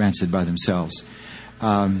to get rancid by themselves.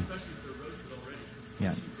 Yeah.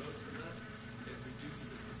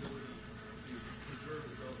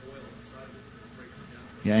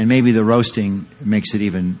 Yeah, and maybe the roasting makes it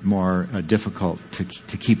even more difficult to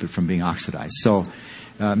keep it from being oxidized. So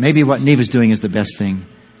maybe what Neva's doing is the best thing.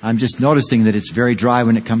 I'm just noticing that it's very dry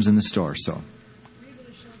when it comes in the store. So,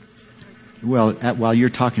 well, while you're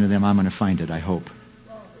talking to them, I'm going to find it, I hope.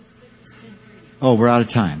 Oh, we're out of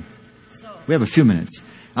time. We have a few minutes.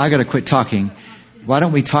 I got to quit talking. Why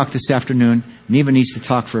don't we talk this afternoon? Neva needs to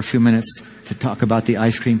talk for a few minutes to talk about the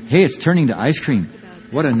ice cream. Hey, it's turning to ice cream.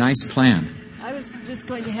 What a nice plan. I was just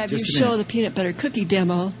going to have you Just a show minute. the peanut butter cookie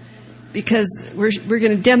demo because we're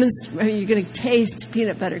going to demonstrate. You're going to taste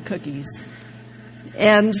peanut butter cookies,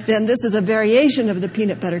 and then this is a variation of the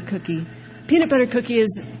peanut butter cookie. Peanut butter cookie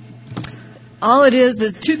is all it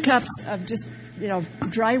is 2 cups of just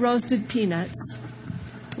dry roasted peanuts,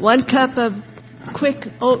 1 cup of quick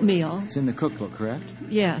oatmeal. It's in the cookbook, correct?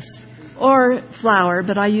 Yes. Or flour,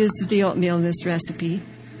 but I used the oatmeal in this recipe.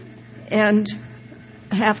 And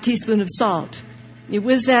a half teaspoon of salt. You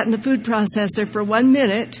whiz that in the food processor for 1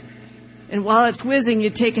 minute. And while it's whizzing, you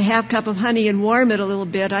take a half cup of honey and warm it a little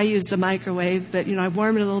bit. I use the microwave, but I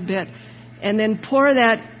warm it a little bit. And then pour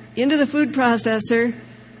that into the food processor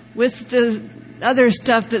with the other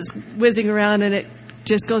stuff that's whizzing around, and it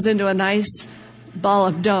just goes into a nice ball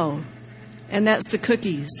of dough. And that's the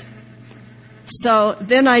cookies. So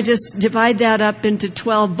then I just divide that up into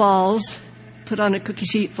 12 balls, put on a cookie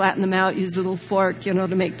sheet, flatten them out, use a little fork, to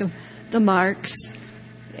make the marks.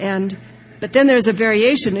 But then there's a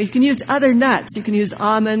variation. You can use other nuts. You can use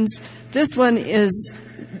almonds. This one is,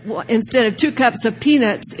 instead of 2 cups of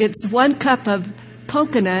peanuts, it's 1 cup of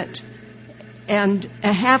coconut and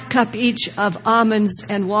a half cup each of almonds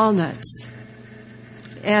and walnuts.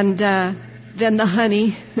 And then the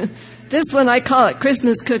honey. This one, I call it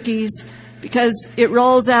Christmas cookies because it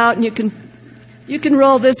rolls out, and you can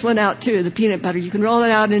roll this one out too, the peanut butter. You can roll it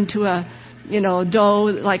out into a, dough,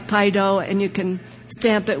 like pie dough, and you can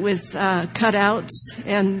stamp it with cutouts.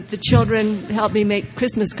 And the children help me make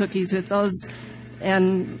Christmas cookies with those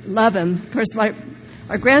and love them. Of course,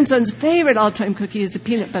 our grandson's favorite all-time cookie is the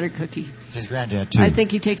peanut butter cookie. His granddad, too. I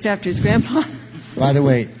think he takes after his grandpa. By the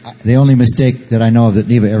way, the only mistake that I know of that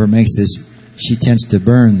Neva ever makes is she tends to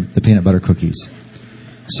burn the peanut butter cookies.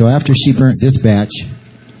 So after she burnt this batch,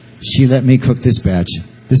 she let me cook this batch.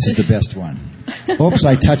 This is the best one. Oops,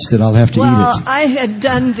 I touched it. I'll have to eat it. Well, I had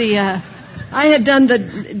done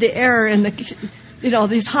the error in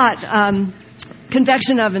these hot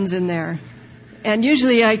convection ovens in there, and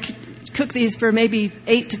usually I cook these for maybe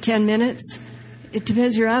 8 to 10 minutes. It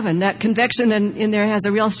depends your oven. That convection in there has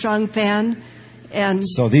a real strong fan. And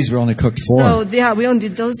so these were only cooked 4. So, yeah, we only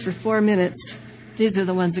did those for 4 minutes. These are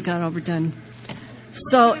the ones that got overdone.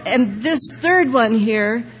 So, and this third one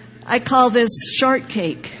here, I call this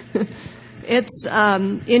shortcake. It's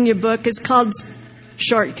in your book. It's called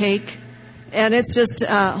shortcake. And it's just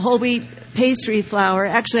whole wheat pastry flour.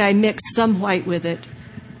 Actually, I mix some white with it.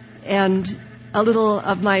 And a little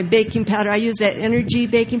of my baking powder. I use that Energy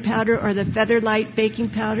baking powder or the Featherlight baking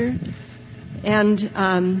powder. And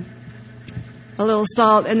a little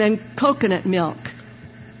salt, and then coconut milk.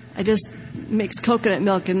 I just mix coconut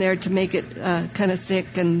milk in there to make it kind of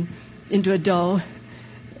thick and into a dough,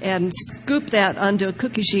 and scoop that onto a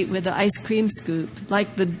cookie sheet with an ice cream scoop,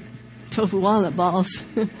 like the tofu walnut balls.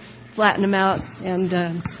 Flatten them out, and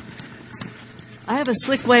I have a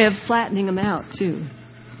slick way of flattening them out, too.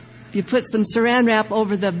 You put some saran wrap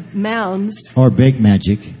over the mounds. Or Bake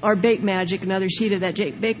Magic. Or Bake Magic, another sheet of that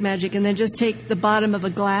Bake Magic, and then just take the bottom of a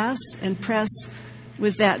glass and press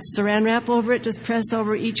with that saran wrap over it. Just press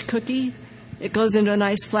over each cookie. It goes into a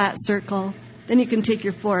nice flat circle. Then you can take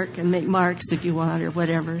your fork and make marks if you want or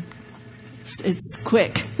whatever. It's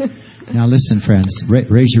quick. Now listen, friends.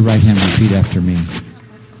 Raise your right hand and repeat after me.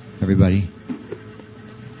 Everybody.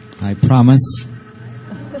 I promise.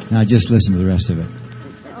 Now just listen to the rest of it.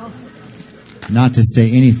 Not to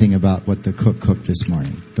say anything about what the cook cooked this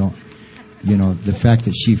morning. Don't, the fact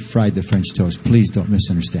that she fried the French toast. Please don't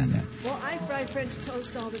misunderstand that. Well, I fry French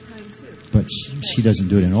toast all the time too. But she doesn't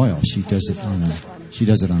do it in oil. She does it on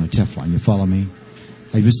a Teflon. You follow me?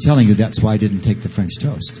 I was telling you that's why I didn't take the French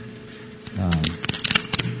toast,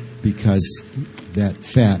 because that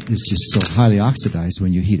fat is just so highly oxidized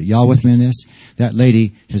when you heat it. Y'all with me on this? That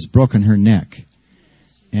lady has broken her neck.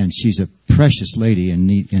 And she's a precious lady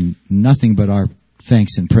and nothing but our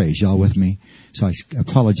thanks and praise. Y'all with me? So I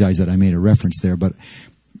apologize that I made a reference there, but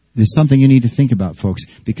there's something you need to think about, folks,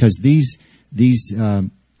 because these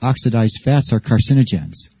oxidized fats are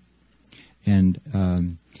carcinogens. And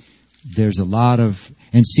there's a lot of...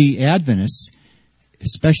 And see, Adventists,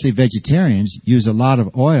 especially vegetarians, use a lot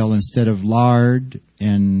of oil instead of lard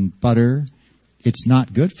and butter. It's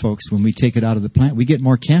not good, folks, when we take it out of the plant. We get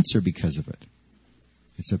more cancer because of it.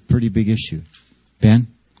 It's a pretty big issue. Ben?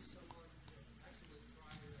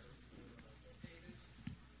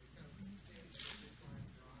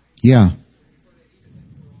 Yeah.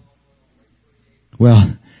 Well,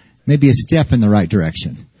 maybe a step in the right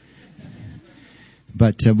direction.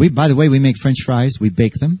 But by the way, we make French fries. We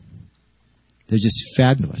bake them. They're just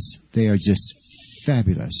fabulous. They are just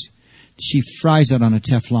fabulous. She fries it on a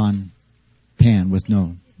Teflon pan with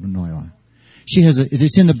no oil. She has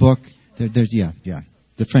it's in the book. There's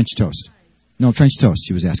the French toast. No, French toast,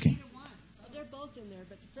 she was asking. They're both in there,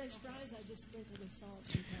 but the French fries I just sprinkle with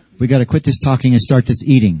salt. We got to quit this talking and start this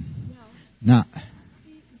eating. No.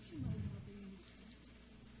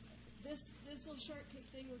 This little shortcake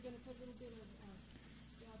thing, we're going to put a little bit of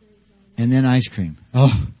strawberries on. And then ice cream.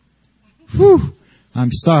 Oh, whew.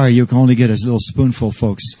 I'm sorry you can only get a little spoonful,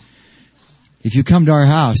 folks. If you come to our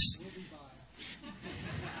house,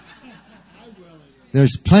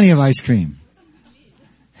 there's plenty of ice cream.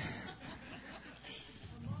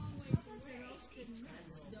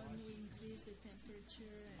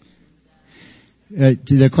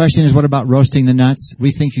 The question is, what about roasting the nuts?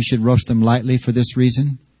 We think you should roast them lightly for this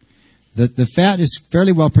reason. The fat is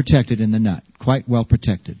fairly well protected in the nut, quite well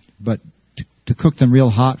protected. But to cook them real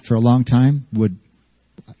hot for a long time would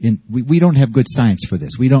We don't have good science for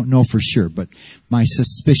this. We don't know for sure, but my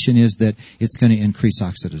suspicion is that it's going to increase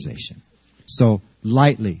oxidization. So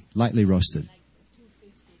lightly roasted.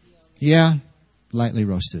 Yeah, lightly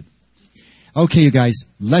roasted. Okay, you guys,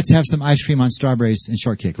 let's have some ice cream on strawberries and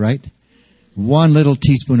shortcake, right? 1 little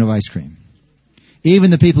teaspoon of ice cream.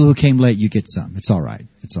 Even the people who came late, you get some. It's all right.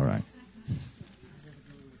 It's all right.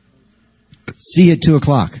 See you at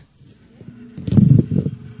 2:00.